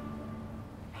got.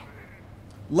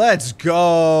 Let's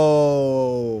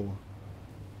go.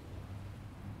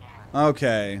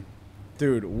 Okay.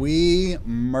 Dude, we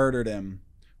murdered him.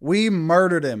 We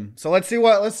murdered him. So let's see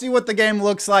what the game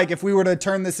looks like if we were to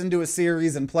turn this into a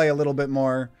series and play a little bit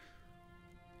more.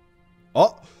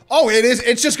 Oh, it is.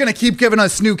 It's just going to keep giving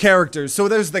us new characters. So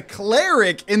there's the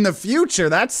cleric in the future.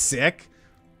 That's sick.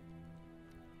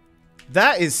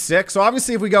 That is sick. So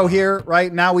obviously if we go here,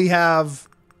 right, now we have...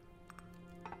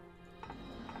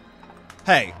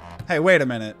 Hey, wait a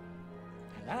minute.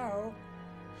 Hello?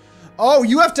 Oh,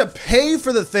 you have to pay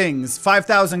for the things.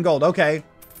 5,000 gold. Okay.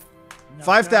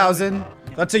 5,000.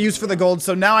 That's a use for the gold.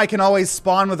 So now I can always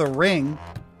spawn with a ring.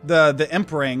 The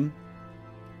imp ring.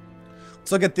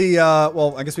 Let's look at the,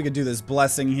 well, I guess we could do this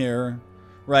blessing here.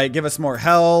 Right, give us more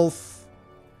health.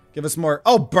 Give us more,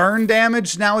 oh, burn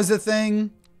damage now is a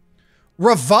thing.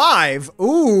 Revive.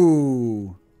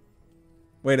 Ooh.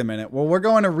 Wait a minute. Well, we're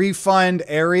going to refund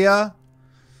area.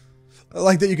 I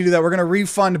like that you can do that. We're going to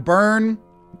refund burn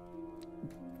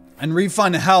and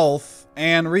refund health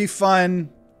and refund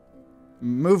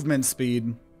movement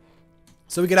speed.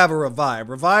 So we could have a revive.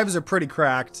 Revives are pretty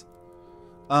cracked.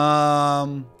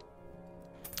 More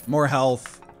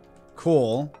health.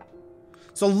 Cool.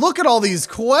 So look at all these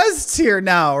quests here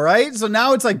now, right? So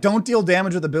now it's like don't deal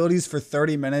damage with abilities for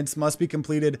 30 minutes. Must be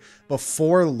completed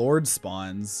before Lord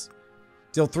spawns.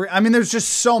 Deal 3. I mean, there's just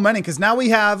so many because now we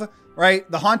have, right,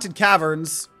 the Haunted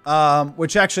Caverns,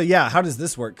 which actually, yeah, how does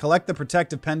this work? Collect the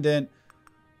protective pendant.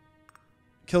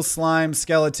 Kill slime,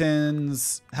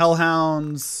 skeletons,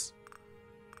 hellhounds.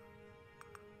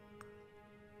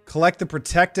 Collect the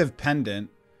protective pendant.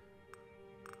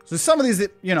 So some of these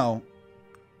that, you know,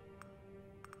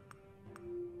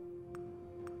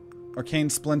 arcane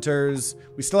splinters.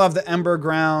 We still have the Ember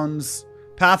Grounds,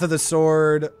 Path of the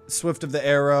Sword, Swift of the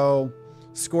Arrow,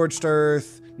 Scorched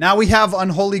Earth. Now we have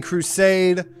Unholy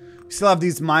Crusade. We still have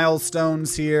these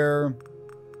milestones here.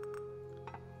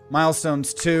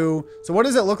 Milestones 2. So what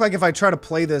does it look like if I try to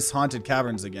play this Haunted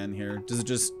Caverns again here? Does it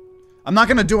just... I'm not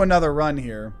going to do another run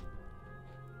here.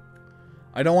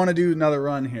 I don't want to do another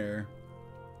run here.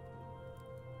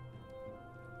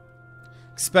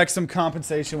 Expect some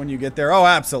compensation when you get there. Oh,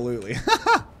 absolutely.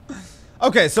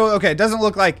 Okay, so, okay, it doesn't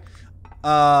look like...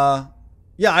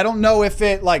 yeah, I don't know if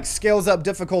it, like, scales up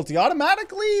difficulty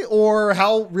automatically or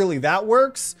how really that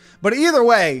works. But either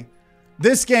way,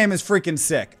 this game is freaking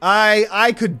sick.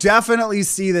 I could definitely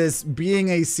see this being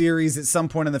a series at some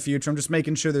point in the future. I'm just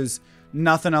making sure there's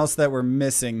nothing else that we're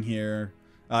missing here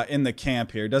in the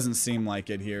camp here. Doesn't seem like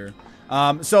it here.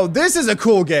 So this is a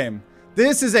cool game.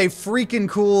 This is a freaking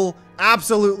cool,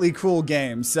 absolutely cool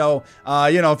game. So,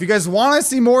 you know, if you guys want to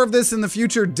see more of this in the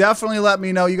future, definitely let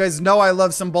me know. You guys know I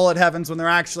love some Bullet Heavens when they're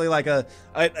actually like a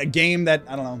game that,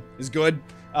 I don't know, is good.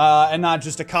 And not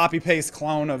just a copy-paste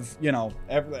clone of, you know,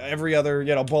 every other,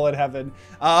 you know, Bullet Heaven.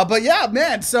 But yeah,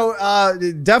 man, so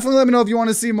definitely let me know if you want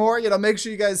to see more. You know, make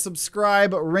sure you guys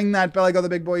subscribe, ring that bell, like all the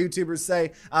big boy YouTubers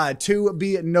say, to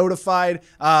be notified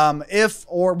if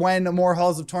or when more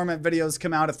Halls of Torment videos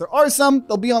come out. If there are some,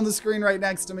 they'll be on the screen right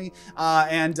next to me.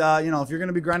 And, you know, if you're going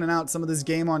to be grinding out some of this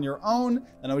game on your own,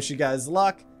 then I wish you guys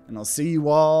luck, and I'll see you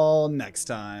all next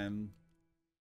time.